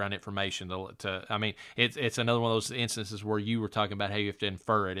background information I mean, it's another one of those instances where you were talking about how you have to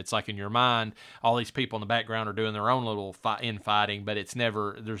infer it. It's like in your mind, all these people in the background are doing their own little infighting, but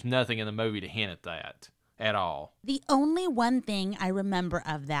there's nothing in the movie to hint at that at all. The only one thing I remember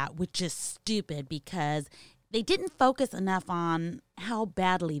of that, which is stupid because they didn't focus enough on how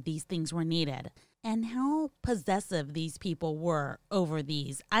badly these things were needed and how possessive these people were over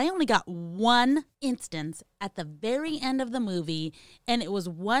these. I only got one instance at the very end of the movie, and it was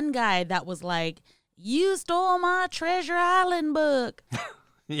one guy that was like, "You stole my Treasure Island book."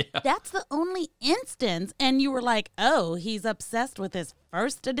 Yeah. That's the only instance. And you were like, oh, he's obsessed with his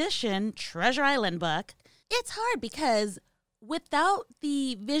first edition Treasure Island book. It's hard because without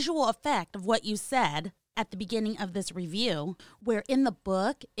the visual effect of what you said at the beginning of this review, where in the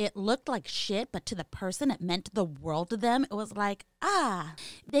book it looked like shit, but to the person it meant the world to them, it was like,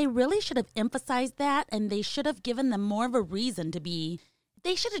 they really should have emphasized that, and they should have given them more of a reason to be.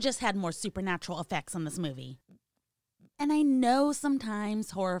 They should have just had more supernatural effects in this movie. And I know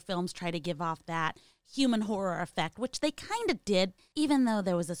sometimes horror films try to give off that human horror effect, which they kind of did, even though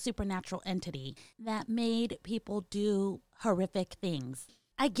there was a supernatural entity that made people do horrific things.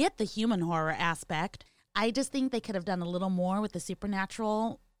 I get the human horror aspect. I just think they could have done a little more with the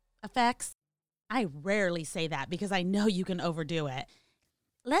supernatural effects. I rarely say that because I know you can overdo it.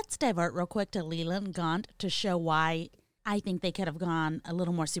 Let's divert real quick to Leland Gaunt to show why I think they could have gone a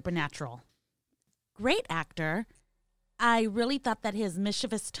little more supernatural. Great actor. I really thought that his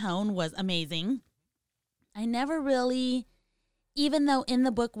mischievous tone was amazing. I never really, even though in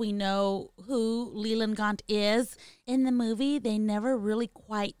the book we know who Leland Gaunt is, in the movie they never really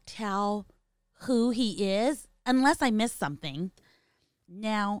quite tell who he is, unless I missed something.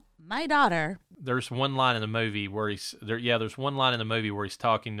 Now, my daughter... There's one line in the movie where there's one line in the movie where he's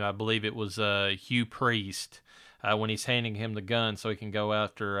talking to, I believe it was Hugh Priest, when he's handing him the gun so he can go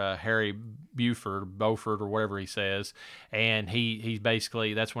after Harry Beaufort or whatever he says. And he's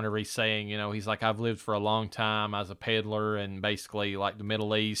basically, that's whenever he's saying, he's like, I've lived for a long time as a peddler and basically like the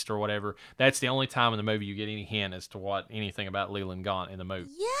Middle East or whatever. That's the only time in the movie you get any hint as to anything about Leland Gaunt in the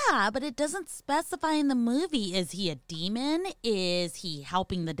movie. Yeah, but it doesn't specify in the movie. Is he a demon? Is he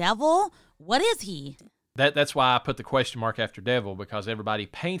helping the devil? What is he? That's why I put the question mark after devil, because everybody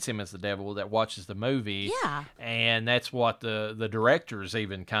paints him as the devil that watches the movie. Yeah. And that's what the directors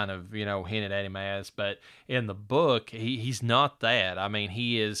even kind of, hinted at him as. But in the book, he's not that. I mean,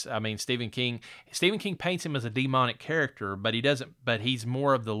 Stephen King paints him as a demonic character, but he's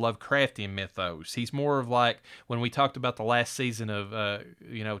more of the Lovecraftian mythos. He's more of like when we talked about the last season of,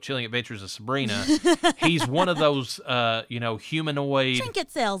 Chilling Adventures of Sabrina, he's one of those, humanoid...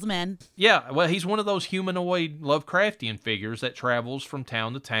 Trinket salesman. Yeah, well, he's one of those humanoid Lovecraftian figures that travels from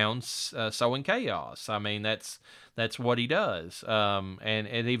town to town sowing chaos. I mean, that's what he does. And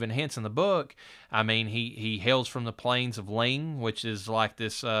it even hints in the book, I mean, he hails from the plains of Ling, which is like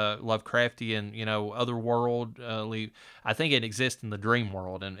this Lovecraftian, other world. I think it exists in the dream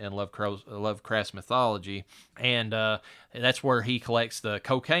world in Lovecraft's mythology. And that's where he collects the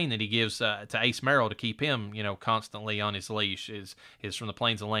cocaine that he gives to Ace Merrill to keep him, constantly on his leash, is from the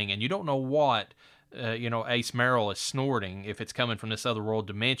plains of Ling. And you don't know what Ace Merrill is snorting if it's coming from this other world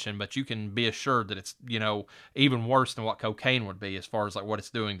dimension, but you can be assured that it's, even worse than what cocaine would be as far as like what it's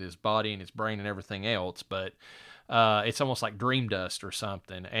doing to his body and his brain and everything else. But it's almost like dream dust or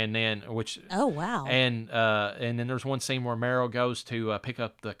something. And then, oh wow. And then there's one scene where Merrill goes to pick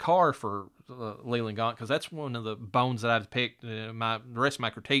up the car for Leland Gaunt, because that's one of the bones that I've picked. The rest of my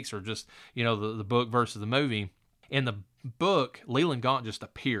critiques are just, the book versus the movie. In the book, Leland Gaunt just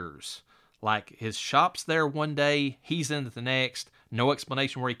appears. Like, his shop's there one day, he's in it the next, no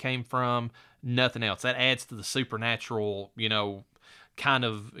explanation where he came from, nothing else. That adds to the supernatural, kind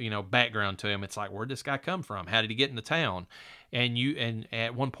of, background to him. It's like, where'd this guy come from? How did he get into town? And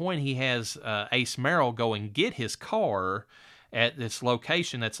at one point he has Ace Merrill go and get his car at this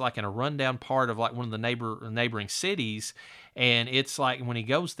location that's like in a rundown part of like one of the neighboring cities. And it's like when he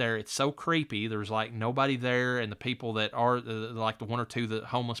goes there, it's so creepy. There's like nobody there, and the people that are like the one or two the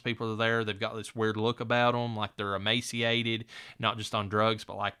homeless people that are there, they've got this weird look about them, like they're emaciated, not just on drugs,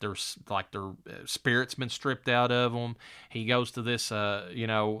 but like their spirit's been stripped out of them. He goes to this,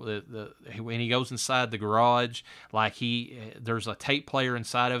 when he goes inside the garage, like there's a tape player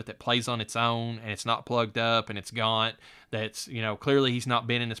inside of it that plays on its own, and it's not plugged up, and it's gaunt. That's, clearly he's not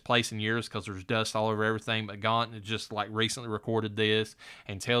been in this place in years because there's dust all over everything. But Gaunt just like recently recorded this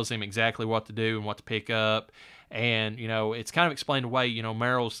and tells him exactly what to do and what to pick up. And, it's kind of explained away.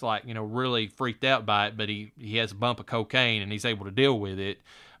 Meryl's like, really freaked out by it, but he has a bump of cocaine and he's able to deal with it.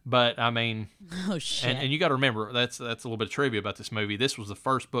 But I mean, oh shit! And you got to remember that's a little bit of trivia about this movie. This was the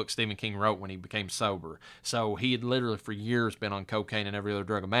first book Stephen King wrote when he became sober. So he had literally for years been on cocaine and every other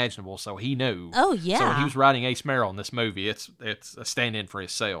drug imaginable. So he knew. Oh yeah. So when he was writing Ace Merrill in this movie, it's a stand-in for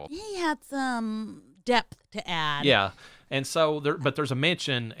himself. He had some depth to add. Yeah. And so, there's a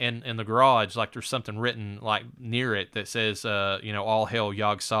mention in the garage, like there's something written like near it that says, all hail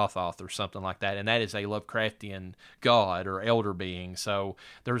Yog Sothoth or something like that, and that is a Lovecraftian god or elder being. So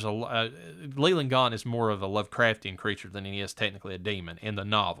there's Leland Gaunt is more of a Lovecraftian creature than he is technically a demon in the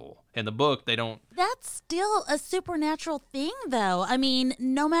novel. In the book, they don't. That's still a supernatural thing, though. I mean,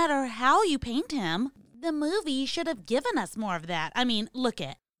 no matter how you paint him, the movie should have given us more of that. I mean, look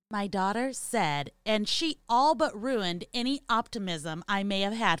at. My daughter said, and she all but ruined any optimism I may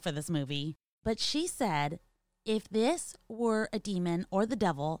have had for this movie. But she said, if this were a demon or the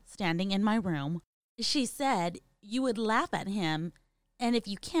devil standing in my room, she said, you would laugh at him. And if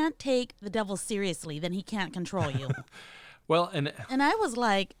you can't take the devil seriously, then he can't control you. Well, and I was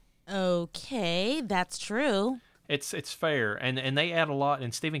like, okay, that's true. It's fair, and they add a lot.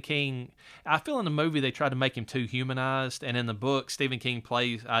 And Stephen King, I feel in the movie they tried to make him too humanized, and in the book Stephen King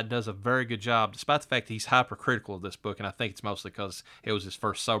does a very good job, despite the fact that he's hypercritical of this book, and I think it's mostly because it was his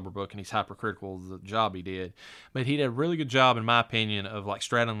first sober book, and he's hypercritical of the job he did. But he did a really good job, in my opinion, of like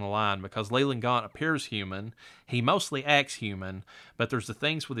straddling the line, because Leland Gaunt appears human, he mostly acts human, but there's the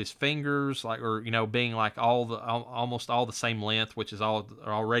things with his fingers, like being like almost all the same length, which is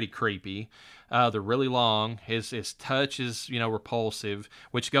already creepy. They're really long. His touch is, repulsive,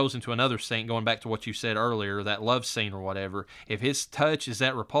 which goes into another scene, going back to what you said earlier, that love scene or whatever. If his touch is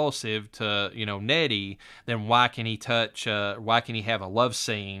that repulsive to, Nettie, then why can he have a love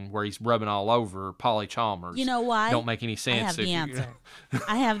scene where he's rubbing all over Polly Chalmers? You know why? Don't make any sense. I have the answer.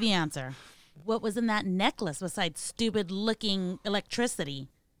 I have the answer. What was in that necklace besides stupid-looking electricity?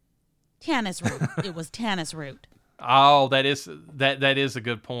 Tannis root. It was tannis root. Oh, that is a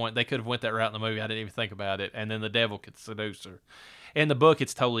good point. They could have went that route in the movie. I didn't even think about it. And then the devil could seduce her. In the book,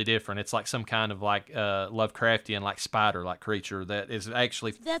 it's totally different. It's like some kind of like Lovecraftian, like spider, like creature that is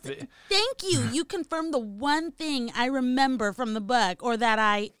actually. Thank you. You confirmed the one thing I remember from the book, or that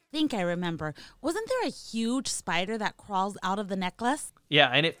I think I remember. Wasn't there a huge spider that crawls out of the necklace? Yeah,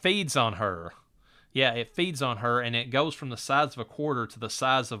 and it feeds on her. Yeah, it feeds on her, and it goes from the size of a quarter to the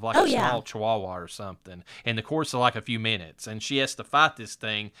size of like small chihuahua or something in the course of like a few minutes. And she has to fight this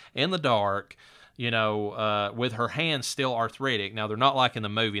thing in the dark, with her hands still arthritic. Now, they're not like in the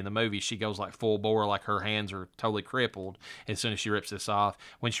movie. In the movie, she goes like full bore, like her hands are totally crippled as soon as she rips this off.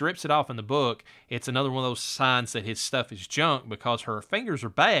 When she rips it off in the book, it's another one of those signs that his stuff is junk, because her fingers are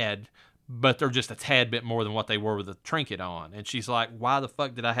bad, but they're just a tad bit more than what they were with the trinket on. And she's like, why the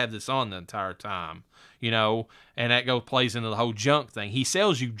fuck did I have this on the entire time? And that plays into the whole junk thing. He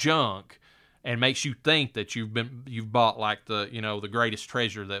sells you junk and makes you think that you've bought like the greatest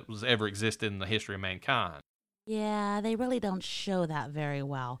treasure that was ever existed in the history of mankind. Yeah, they really don't show that very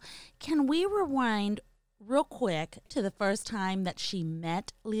well. Can we rewind real quick to the first time that she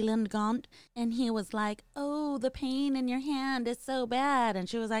met Leland Gaunt, and he was like, oh, the pain in your hand is so bad, and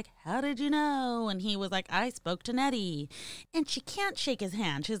she was like, how did you know? And he was like, I spoke to Nettie, and she can't shake his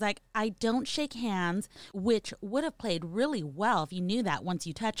hand. She's like, I don't shake hands, which would have played really well if you knew that once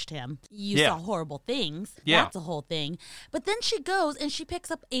you touched him. You saw horrible things. Yeah. That's a whole thing. But then she goes and she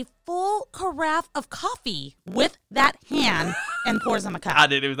picks up a full carafe of coffee with that hand and pours him a cup. I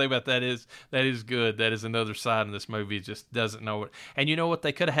didn't even think about that. That is good. That is another side of this movie. Just doesn't know it. And you know what?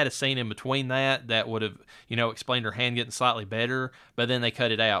 They could have had a scene in between that would have, explained her hand getting slightly better, but then they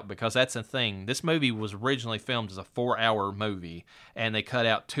cut it out, because that's the thing. This movie was originally filmed as a 4-hour movie, and they cut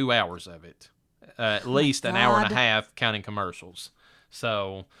out 2 hours of it. At least an hour and a half counting commercials.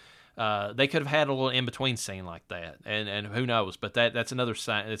 So they could have had a little in-between scene like that, and who knows, but that's another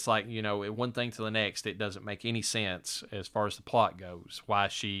sign. It's like, one thing to the next, it doesn't make any sense as far as the plot goes. Why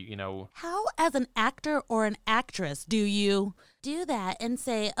she, How, as an actor or an actress, do you do that and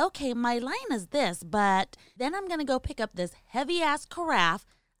say, okay, my line is this, but then I'm going to go pick up this heavy-ass carafe.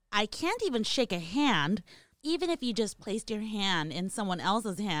 I can't even shake a hand. Even if you just placed your hand in someone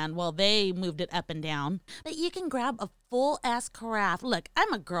else's hand while they moved it up and down. But you can grab a full-ass carafe. Look,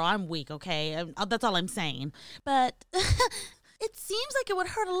 I'm a girl. I'm weak, okay? That's all I'm saying. But it seems like it would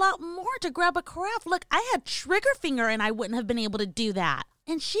hurt a lot more to grab a carafe. Look, I had trigger finger and I wouldn't have been able to do that.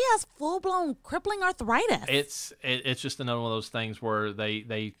 And she has full-blown crippling arthritis. It's just another one of those things where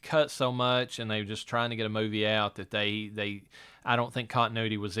they cut so much and they're just trying to get a movie out that they I don't think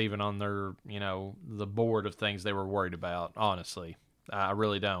continuity was even on their, the board of things they were worried about, honestly. I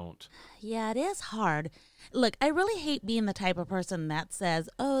really don't. Yeah, it is hard. Look, I really hate being the type of person that says,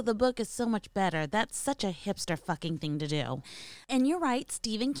 oh, the book is so much better. That's such a hipster fucking thing to do. And you're right,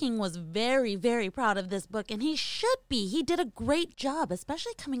 Stephen King was very, very proud of this book, and he should be. He did a great job,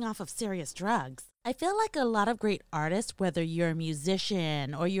 especially coming off of serious drugs. I feel like a lot of great artists, whether you're a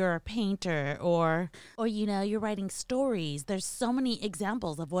musician or you're a painter or you're writing stories, there's so many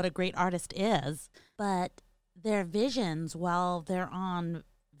examples of what a great artist is. But their visions while they're on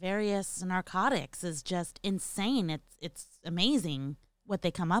various narcotics is just insane. It's amazing what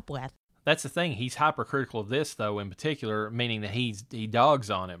they come up with. That's the thing. He's hypercritical of this, though, in particular, meaning that he dogs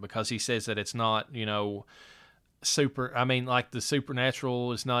on it because he says that it's not, like the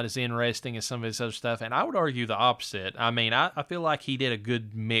supernatural is not as interesting as some of his other stuff. And I would argue the opposite. I feel like he did a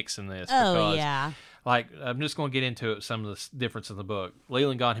good mix in this. Oh, yeah. Like, I'm just going to get into some of the difference in the book.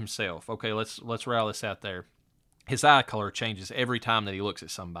 Leland Gaunt himself. Okay, let's rattle this out there. His eye color changes every time that he looks at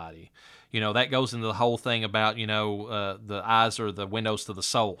somebody. That goes into the whole thing about, the eyes are the windows to the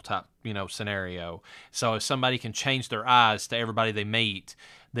soul type, scenario. So if somebody can change their eyes to everybody they meet,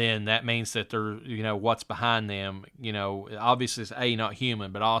 then that means that they're, what's behind them, obviously it's not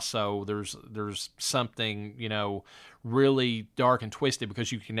human, but also there's something, really dark and twisted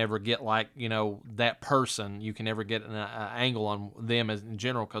because you can never get like, that person. You can never get an angle on them as in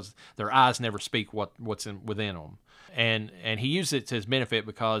general because their eyes never speak what's within them. And he used it to his benefit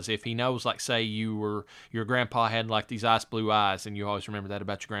because if he knows, like, say your grandpa had like these ice blue eyes and you always remember that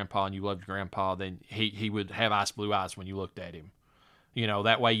about your grandpa and you loved your grandpa, then he would have ice blue eyes when you looked at him.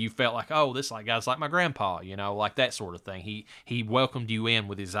 That way you felt like, oh, this guy's like my grandpa, like that sort of thing. He welcomed you in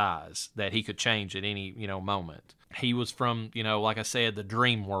with his eyes that he could change at any, moment. He was from, like I said, the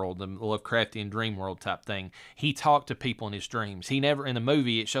dream world, the Lovecraftian dream world type thing. He talked to people in his dreams. He never, in the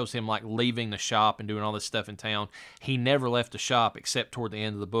movie, it shows him like leaving the shop and doing all this stuff in town. He never left the shop except toward the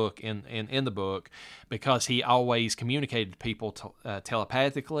end of the book, in the book, because he always communicated to people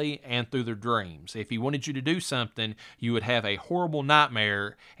telepathically and through their dreams. If he wanted you to do something, you would have a horrible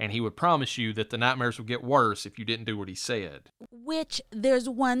nightmare, and he would promise you that the nightmares would get worse if you didn't do what he said. Which, there's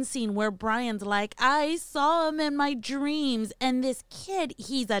one scene where Brian's like, I saw him in my dreams, and this kid,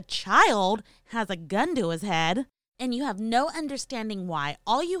 he's a child, has a gun to his head, and you have no understanding why.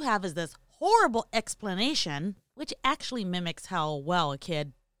 All you have is this horrible explanation, which actually mimics how well a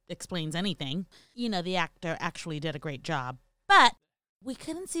kid explains anything. The actor actually did a great job. But we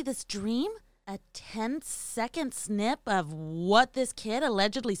couldn't see this dream, a 10-second snip of what this kid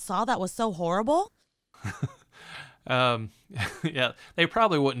allegedly saw that was so horrible. Yeah, they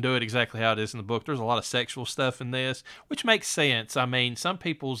probably wouldn't do it exactly how it is in the book. There's a lot of sexual stuff in this, which makes sense. Some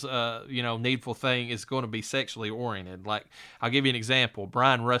people's, needful thing is going to be sexually oriented. Like, I'll give you an example.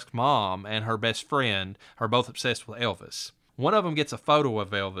 Brian Rusk's mom and her best friend are both obsessed with Elvis. One of them gets a photo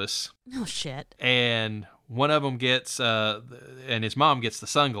of Elvis. Oh, shit. And one of them gets, and his mom gets the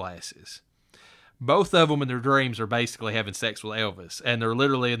sunglasses. Both of them in their dreams are basically having sex with Elvis, and they're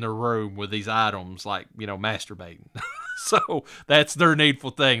literally in their room with these items, like, masturbating. So that's their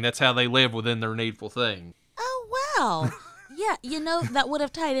needful thing. That's how they live within their needful thing. Oh, wow. Yeah, that would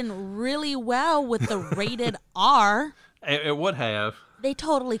have tied in really well with the rated R. It would have. They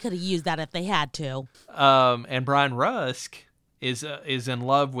totally could have used that if they had to. And Brian Rusk is in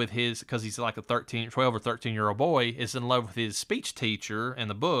love with his, because he's like a 12 or 13-year-old boy, is in love with his speech teacher in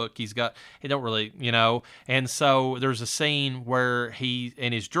the book. He don't really, and so there's a scene where he,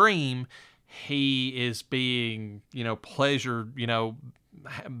 in his dream, he is being, pleasured,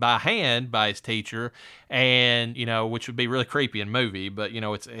 by hand by his teacher, and which would be really creepy in movie, but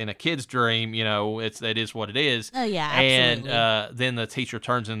it's in a kid's dream, it is what it is. Oh yeah, absolutely. And then the teacher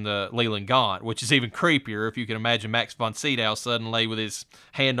turns into Leland Gaunt, which is even creepier if you can imagine Max von Sydow suddenly with his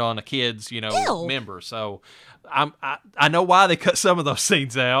hand on a kid's Ew. member. So I know why they cut some of those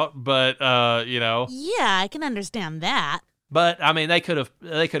scenes out, but yeah, I can understand that. But they could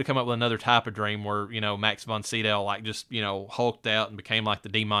have come up with another type of dream where Max von Sydow just hulked out and became like the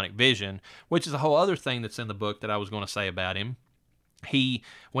demonic Vision, which is a whole other thing that's in the book that I was going to say about him.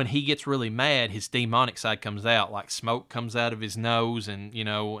 when he gets really mad, his demonic side comes out, like smoke comes out of his nose and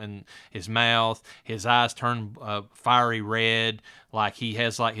and his mouth. His eyes turn fiery red, like he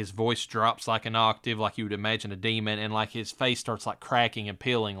has like his voice drops like an octave, like you would imagine a demon, and like his face starts like cracking and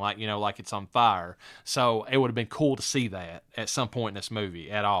peeling, like like it's on fire. So it would have been cool to see that at some point in this movie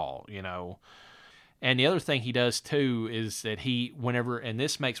at all. And the other thing he does too is that and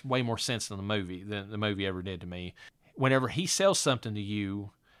this makes way more sense than the movie ever did to me. Whenever he sells something to you,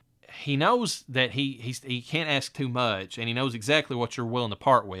 he knows that he can't ask too much, and he knows exactly what you're willing to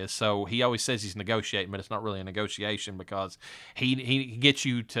part with. So he always says he's negotiating, but it's not really a negotiation because he gives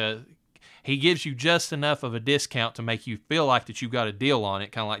you just enough of a discount to make you feel like that you got a deal on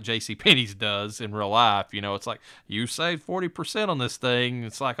it, kind of like JCPenney's does in real life. It's like, you saved 40% on this thing.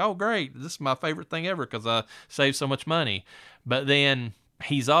 It's like, oh, great. This is my favorite thing ever because I saved so much money. But then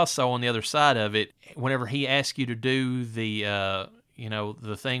he's also on the other side of it. Whenever he asks you to do the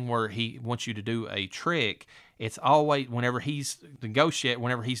thing where he wants you to do a trick, it's always whenever he's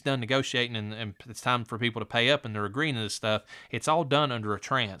done negotiating and it's time for people to pay up and they're agreeing to this stuff, it's all done under a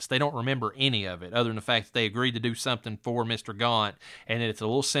trance. They don't remember any of it other than the fact that they agreed to do something for Mr. Gaunt, and it's a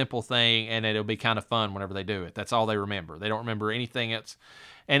little simple thing, and it'll be kind of fun whenever they do it. That's all they remember. They don't remember anything else.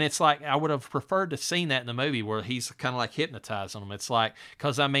 And it's like, I would have preferred to seen that in the movie where he's kind of like hypnotizing them. It's like,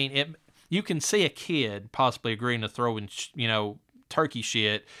 because you can see a kid possibly agreeing to throw in, turkey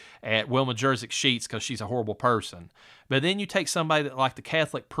shit at Wilma Jerzik's sheets because she's a horrible person. But then you take somebody that, like the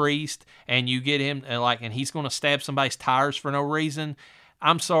Catholic priest, and you get him and he's going to stab somebody's tires for no reason.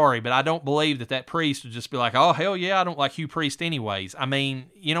 I'm sorry, but I don't believe that priest would just be like, oh, hell yeah, I don't like Hugh Priest anyways. I mean,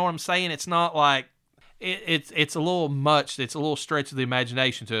 you know what I'm saying? It's not like, it's a little much. It's a little stretch of the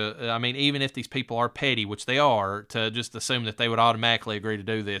imagination even if these people are petty, which they are, to just assume that they would automatically agree to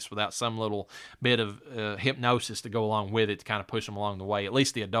do this without some little bit of hypnosis to go along with it to kind of push them along the way, at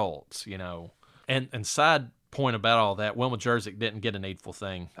least the adults, And side point about all that, Wilma Jerzik didn't get a needful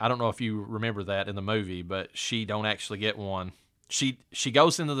thing. I don't know if you remember that in the movie, but she don't actually get one. She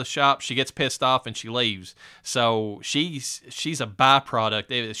goes into the shop, she gets pissed off, and she leaves. So she's a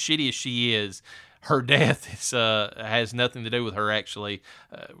byproduct. As shitty as she is, her death has nothing to do with her actually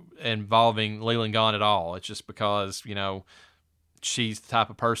involving Leland Gaunt at all. It's just because, she's the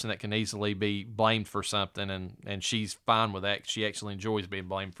type of person that can easily be blamed for something, and she's fine with that. She actually enjoys being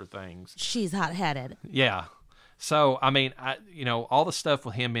blamed for things. She's hot-headed. Yeah. So, all the stuff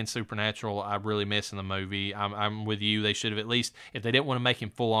with him being supernatural, I really miss in the movie. I'm with you. They should have at least, if they didn't want to make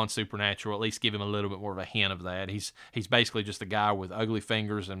him full-on supernatural, at least give him a little bit more of a hint of that. He's basically just a guy with ugly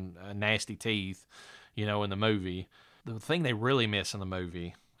fingers and nasty teeth, in the movie. The thing they really miss in the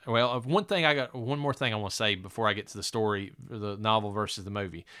movie, one more thing I want to say before I get to the story, the novel versus the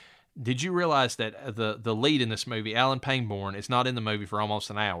movie. Did you realize that the lead in this movie, Alan Pangborn, is not in the movie for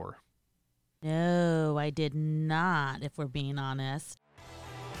almost an hour? No, I did not, if we're being honest.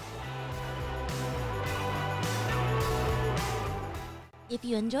 If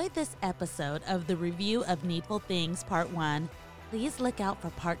you enjoyed this episode of the review of Needful Things Part 1, please look out for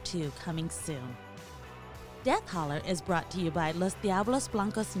Part 2 coming soon. Death Holler is brought to you by Los Diablos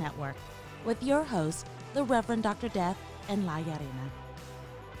Blancos Network, with your host, the Reverend Dr. Death and La Yarena.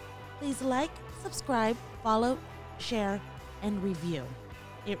 Please like, subscribe, follow, share, and review.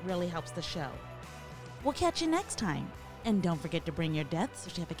 It really helps the show. We'll catch you next time. And don't forget to bring your death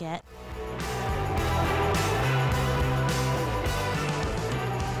certificate.